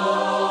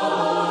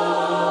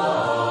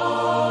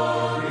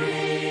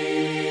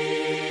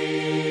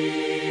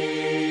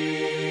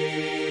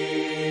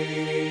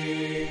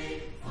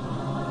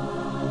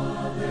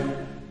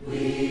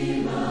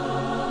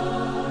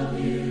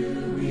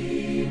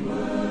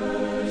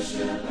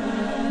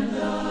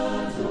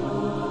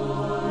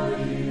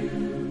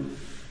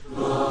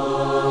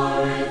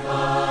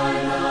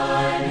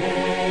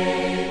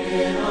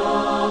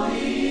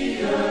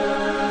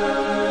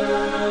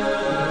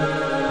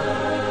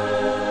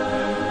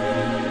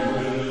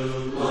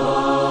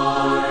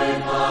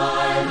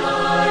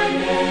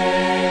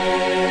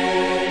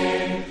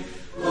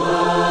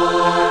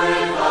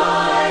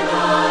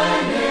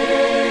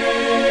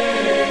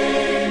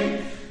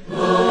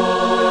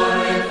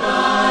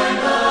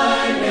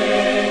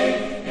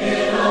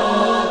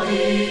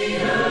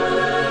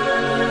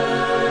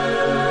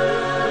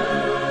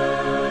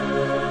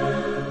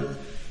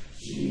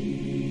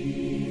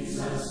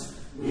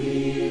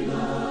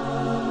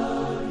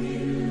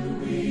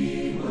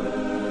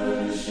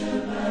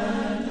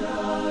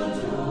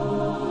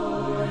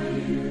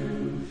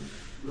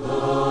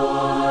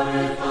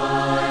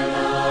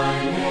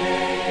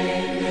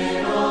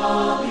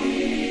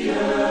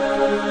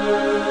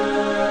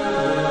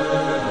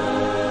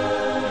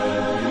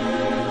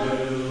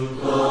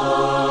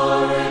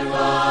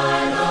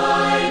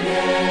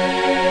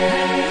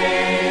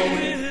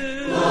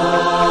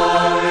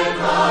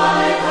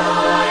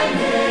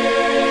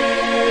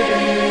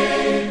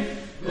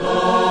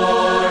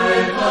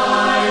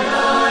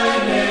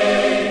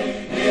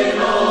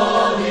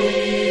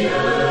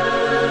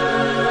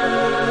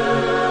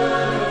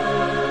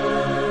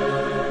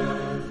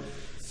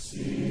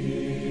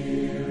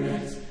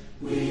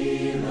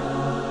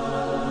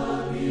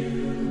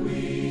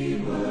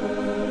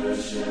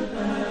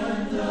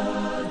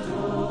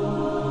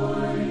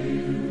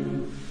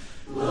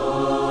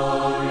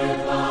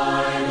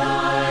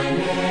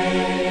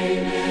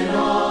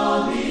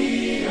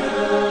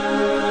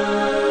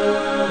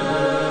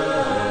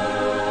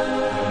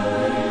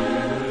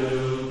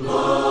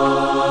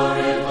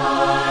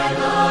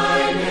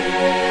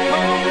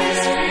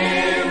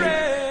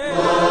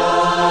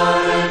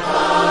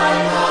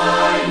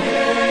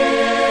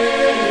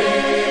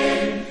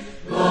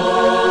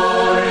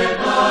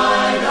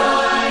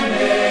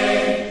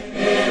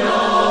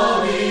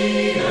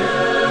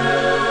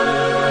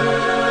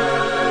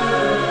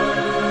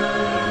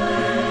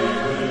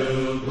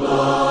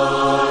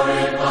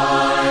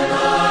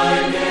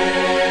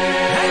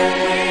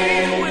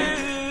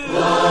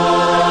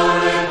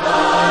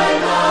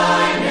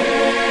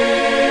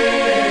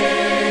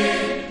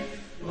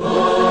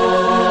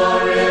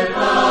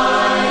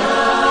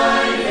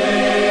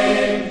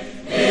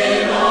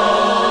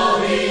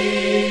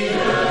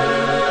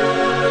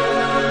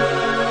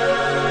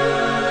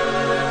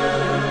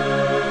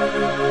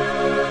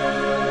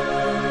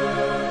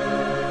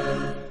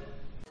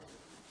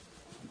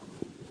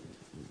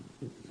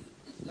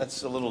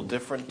 That's a little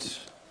different,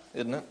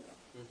 isn't it?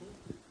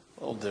 A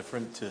little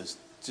different to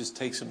just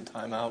take some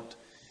time out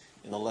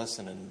in the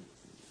lesson and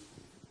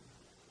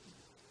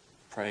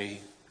pray,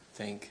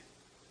 think,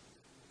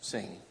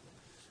 sing.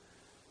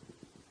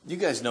 You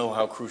guys know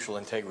how crucial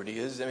integrity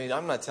is. I mean,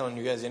 I'm not telling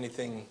you guys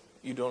anything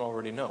you don't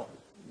already know.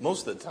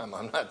 Most of the time,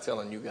 I'm not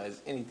telling you guys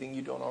anything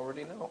you don't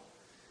already know.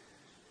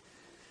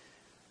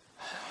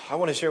 I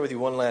want to share with you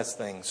one last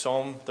thing.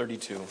 Psalm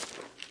 32,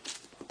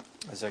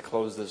 as I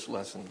close this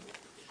lesson.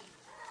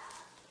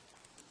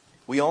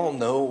 We all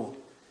know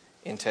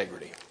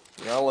integrity.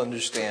 We all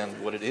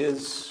understand what it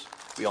is.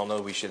 We all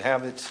know we should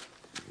have it.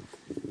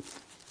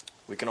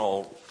 We can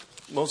all,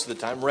 most of the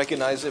time,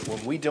 recognize it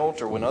when we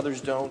don't or when others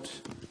don't.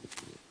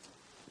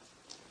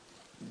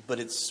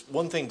 But it's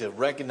one thing to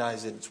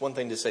recognize it. It's one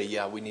thing to say,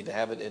 yeah, we need to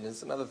have it. And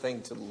it's another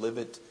thing to live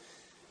it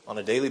on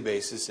a daily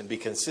basis and be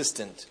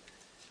consistent.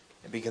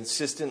 And be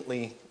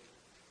consistently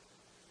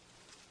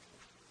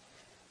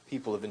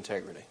people of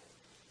integrity.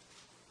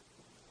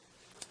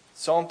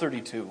 Psalm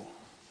 32.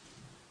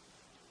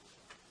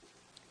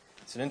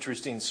 It's an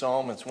interesting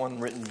psalm. It's one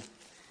written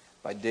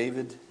by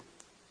David.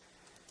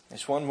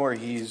 It's one where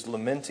he's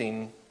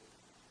lamenting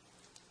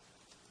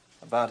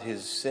about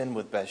his sin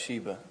with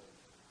Bathsheba.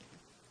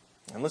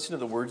 And listen to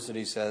the words that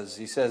he says.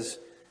 He says,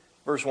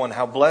 verse 1,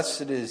 how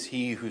blessed is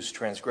he whose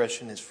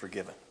transgression is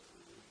forgiven.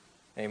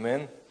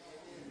 Amen?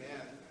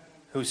 Amen.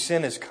 Whose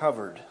sin is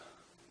covered.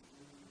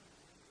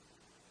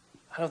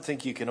 I don't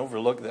think you can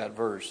overlook that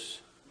verse.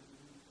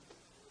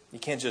 You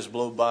can't just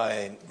blow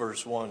by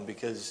verse 1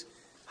 because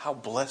how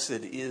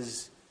blessed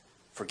is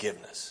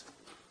forgiveness.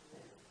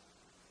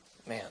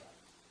 Man,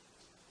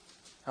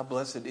 how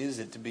blessed is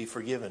it to be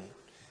forgiven.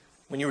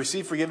 When you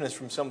receive forgiveness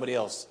from somebody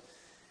else,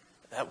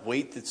 that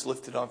weight that's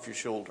lifted off your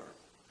shoulder.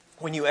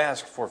 When you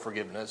ask for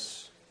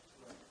forgiveness,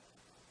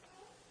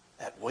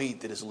 that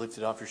weight that is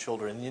lifted off your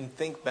shoulder. And then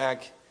think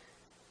back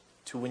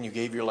to when you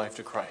gave your life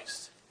to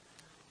Christ.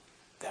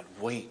 That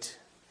weight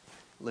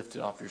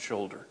lifted off your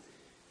shoulder.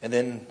 And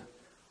then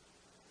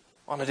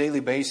on a daily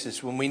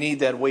basis, when we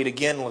need that weight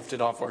again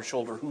lifted off our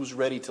shoulder, who's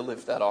ready to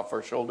lift that off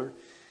our shoulder?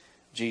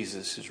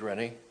 Jesus is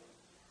ready.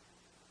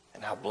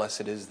 And how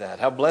blessed is that?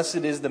 How blessed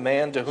is the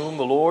man to whom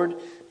the Lord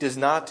does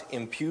not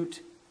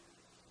impute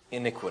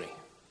iniquity,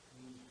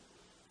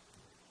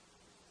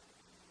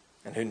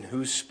 and in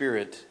whose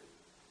spirit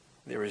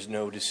there is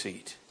no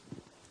deceit.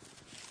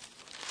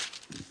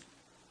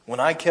 When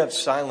I kept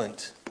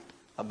silent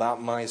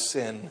about my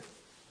sin,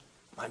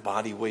 my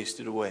body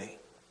wasted away.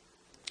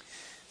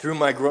 Through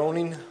my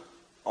groaning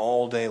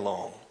all day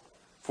long,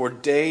 for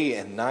day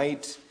and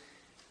night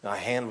my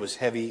hand was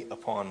heavy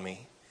upon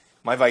me.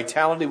 My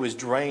vitality was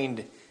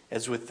drained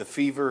as with the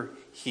fever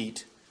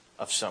heat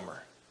of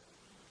summer.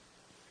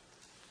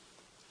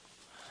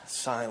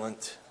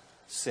 Silent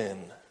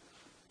sin.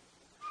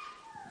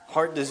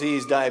 Heart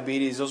disease,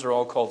 diabetes, those are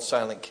all called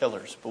silent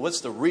killers. But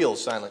what's the real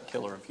silent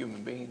killer of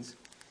human beings?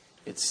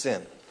 It's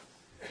sin.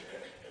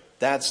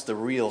 That's the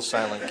real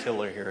silent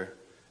killer here.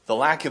 The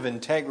lack of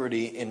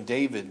integrity in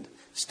David,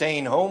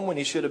 staying home when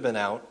he should have been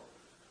out,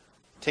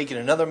 taking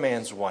another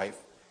man's wife,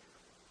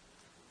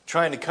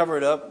 trying to cover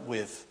it up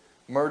with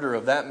murder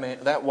of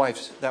that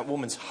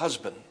woman's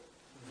husband,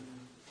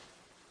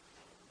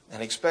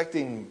 and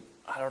expecting,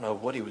 I don't know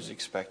what he was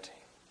expecting,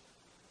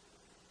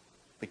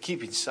 but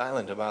keeping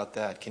silent about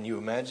that. Can you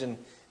imagine?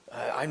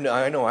 I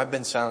know I've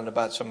been silent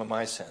about some of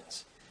my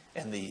sins,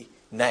 and the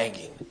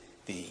nagging,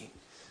 the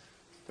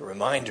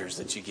reminders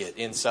that you get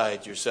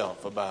inside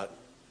yourself about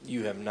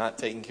you have not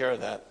taken care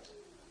of that.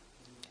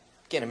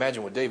 I can't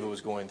imagine what David was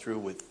going through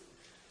with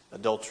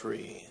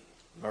adultery,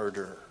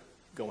 murder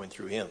going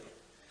through him.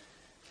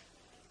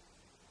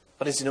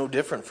 But it's no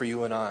different for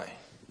you and I.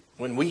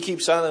 When we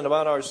keep silent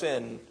about our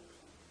sin,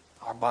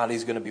 our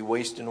body's going to be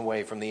wasting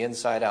away from the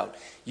inside out.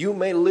 You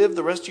may live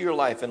the rest of your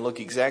life and look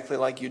exactly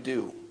like you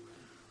do,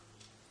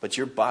 but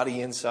your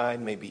body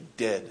inside may be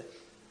dead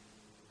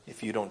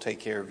if you don't take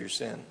care of your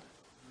sin.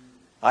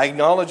 I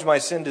acknowledge my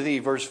sin to thee,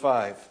 verse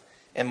 5,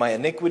 and my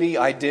iniquity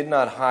I did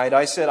not hide.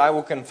 I said, I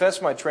will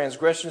confess my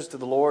transgressions to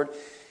the Lord,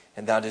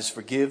 and thou didst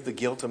forgive the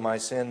guilt of my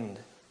sin.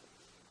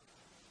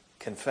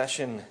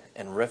 Confession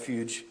and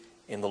refuge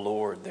in the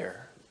Lord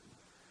there.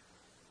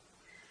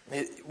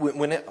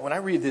 When I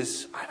read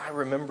this, I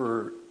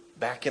remember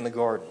back in the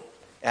garden,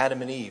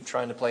 Adam and Eve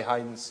trying to play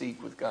hide and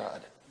seek with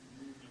God.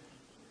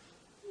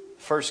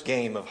 First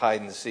game of hide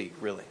and seek,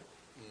 really.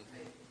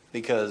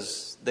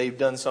 Because they've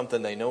done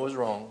something they know is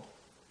wrong,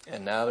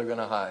 and now they're going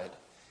to hide,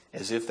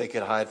 as if they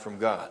could hide from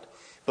God.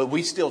 But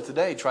we still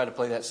today try to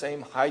play that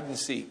same hide and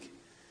seek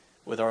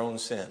with our own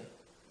sin,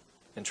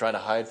 and try to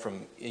hide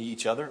from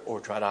each other or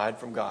try to hide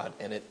from God.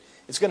 And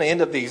it's going to end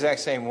up the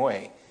exact same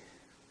way.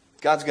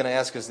 God's going to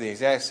ask us the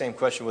exact same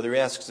question, whether he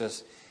asks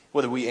us,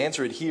 whether we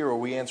answer it here or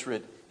we answer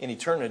it in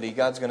eternity.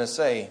 God's going to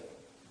say,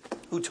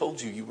 who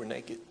told you you were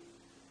naked?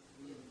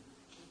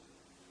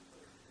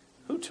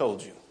 Who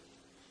told you?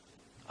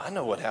 I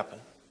know what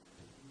happened.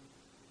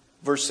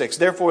 Verse 6,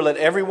 therefore let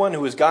everyone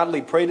who is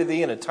godly pray to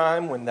thee in a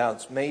time when thou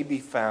may be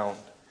found.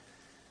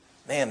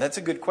 Man, that's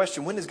a good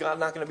question. When is God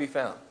not going to be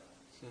found?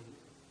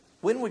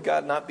 When would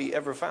God not be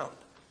ever found?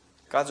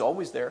 God's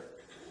always there.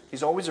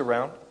 He's always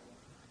around.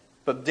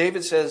 But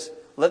David says,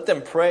 let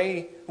them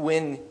pray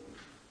when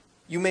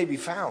you may be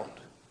found.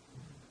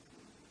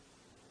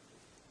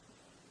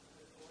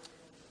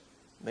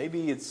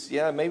 Maybe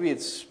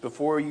it's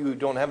before you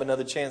don't have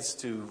another chance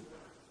to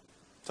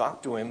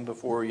talk to Him,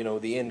 before,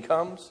 the end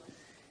comes.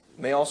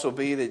 It may also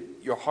be that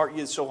your heart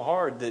gets so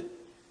hard that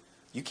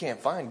you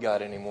can't find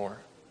God anymore.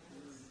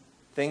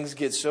 Things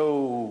get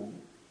so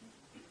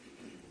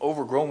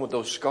overgrown with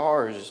those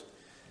scars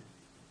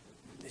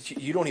that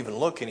you don't even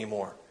look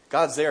anymore.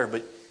 God's there,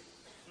 but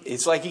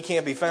it's like He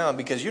can't be found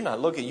because you're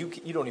not looking.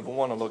 You don't even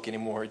want to look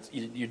anymore.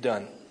 You're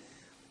done.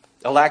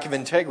 A lack of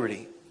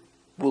integrity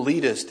will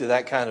lead us to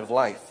that kind of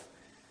life.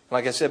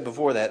 Like I said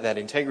before, that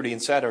integrity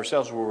inside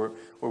ourselves where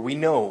we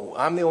know,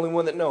 I'm the only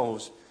one that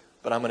knows,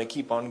 but I'm going to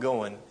keep on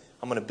going.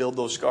 I'm going to build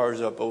those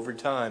scars up over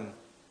time.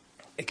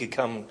 It could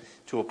come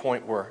to a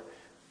point where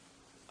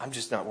I'm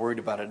just not worried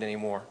about it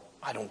anymore.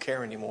 I don't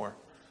care anymore.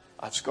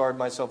 I've scarred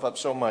myself up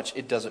so much,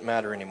 it doesn't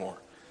matter anymore.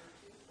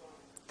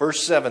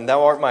 Verse 7,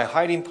 Thou art my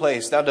hiding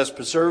place. Thou dost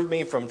preserve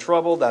me from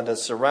trouble. Thou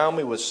dost surround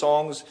me with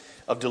songs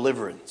of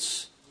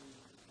deliverance.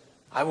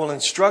 I will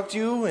instruct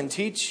you and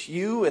teach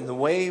you in the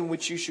way in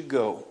which you should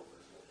go.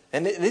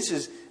 And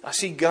I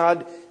see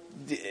God,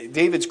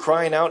 David's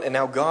crying out, and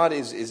now God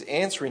is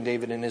answering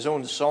David in his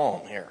own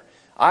psalm here.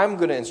 I'm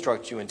going to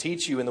instruct you and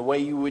teach you in the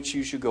way in which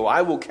you should go.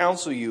 I will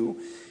counsel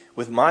you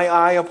with my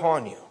eye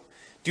upon you.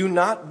 Do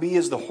not be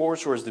as the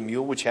horse or as the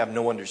mule, which have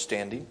no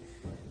understanding.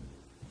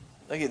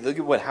 Look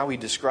at how he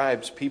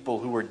describes people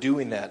who are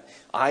doing that.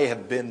 I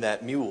have been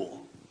that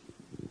mule.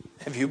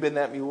 Have you been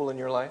that mule in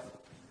your life?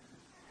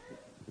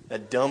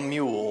 That dumb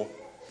mule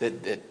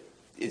that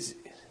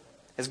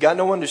has got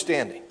no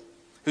understanding,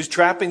 whose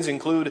trappings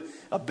include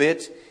a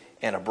bit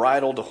and a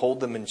bridle to hold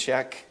them in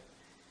check.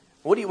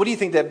 What do you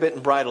think that bit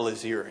and bridle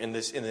is here in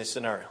this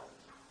scenario?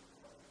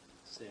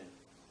 Sin.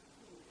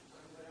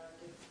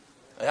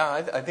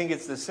 Yeah, I think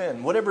it's the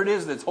sin. Whatever it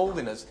is that's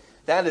holding us,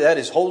 that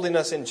is holding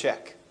us in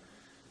check.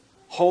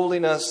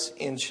 Holding us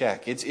in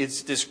check.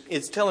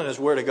 It's telling us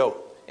where to go.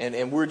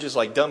 And we're just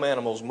like dumb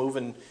animals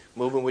moving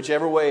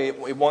whichever way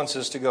it wants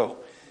us to go.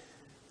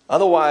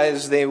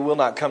 Otherwise, they will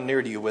not come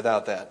near to you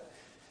without that.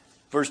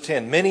 Verse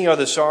 10, Many are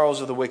the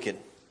sorrows of the wicked,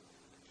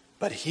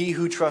 but he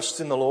who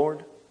trusts in the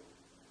Lord,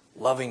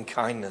 loving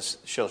kindness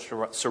shall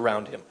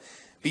surround him.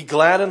 Be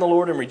glad in the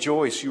Lord and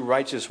rejoice, you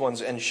righteous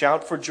ones, and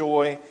shout for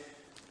joy,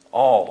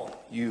 all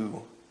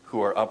you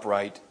who are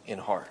upright in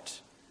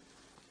heart.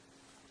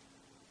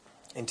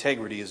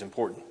 Integrity is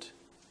important.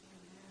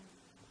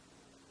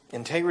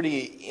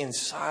 Integrity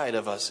inside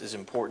of us is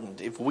important.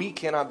 If we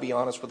cannot be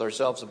honest with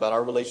ourselves about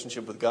our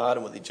relationship with God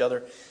and with each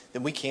other,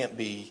 then we can't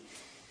be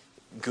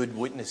good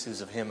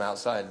witnesses of Him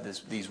outside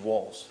these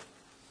walls.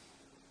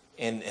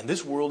 And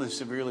this world is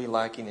severely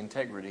lacking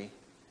integrity.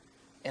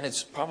 And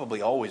it's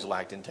probably always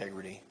lacked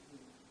integrity.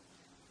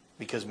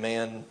 Because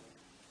man,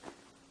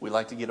 we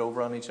like to get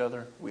over on each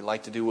other. We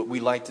like to do what we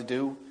like to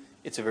do.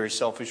 It's a very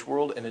selfish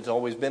world, and it's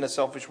always been a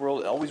selfish world.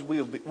 It always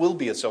will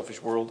be a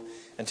selfish world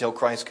until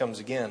Christ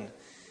comes again.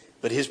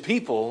 But His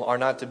people are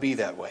not to be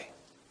that way.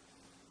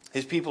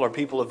 His people are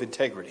people of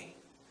integrity.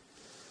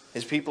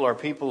 His people are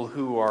people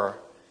who are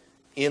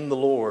in the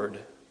Lord,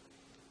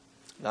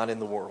 not in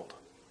the world.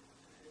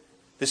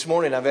 This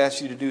morning I've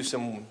asked you to do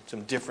some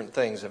different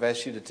things. I've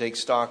asked you to take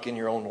stock in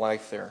your own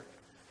life there.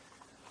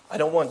 I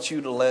don't want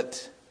you to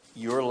let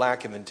your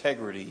lack of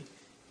integrity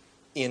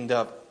end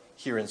up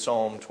here in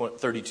Psalm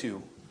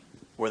 32,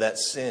 where that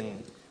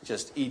sin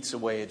just eats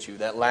away at you.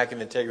 That lack of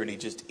integrity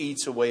just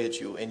eats away at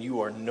you, and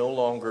you are no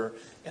longer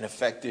an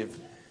effective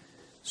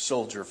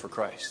soldier for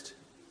Christ.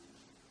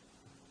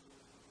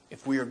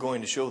 If we are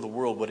going to show the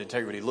world what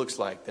integrity looks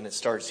like, then it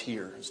starts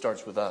here. It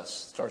starts with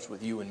us. It starts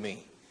with you and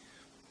me.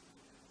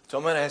 So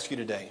I'm going to ask you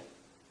today.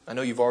 I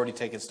know you've already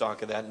taken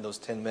stock of that in those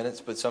 10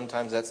 minutes, but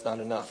sometimes that's not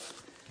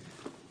enough.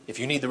 If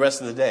you need the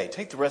rest of the day,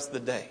 take the rest of the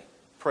day.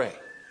 Pray.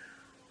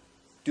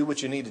 Do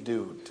what you need to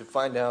do to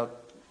find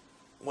out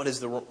what is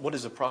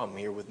the problem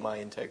here with my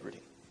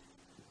integrity.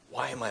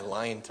 Why am I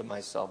lying to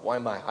myself? Why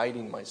am I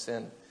hiding my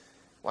sin?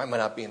 Why am I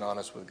not being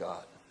honest with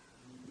God?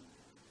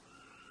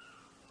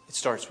 It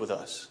starts with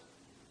us.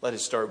 Let it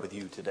start with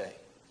you today.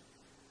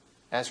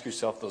 Ask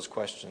yourself those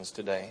questions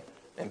today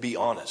and be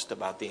honest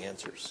about the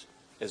answers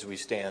as we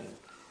stand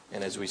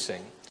and as we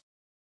sing.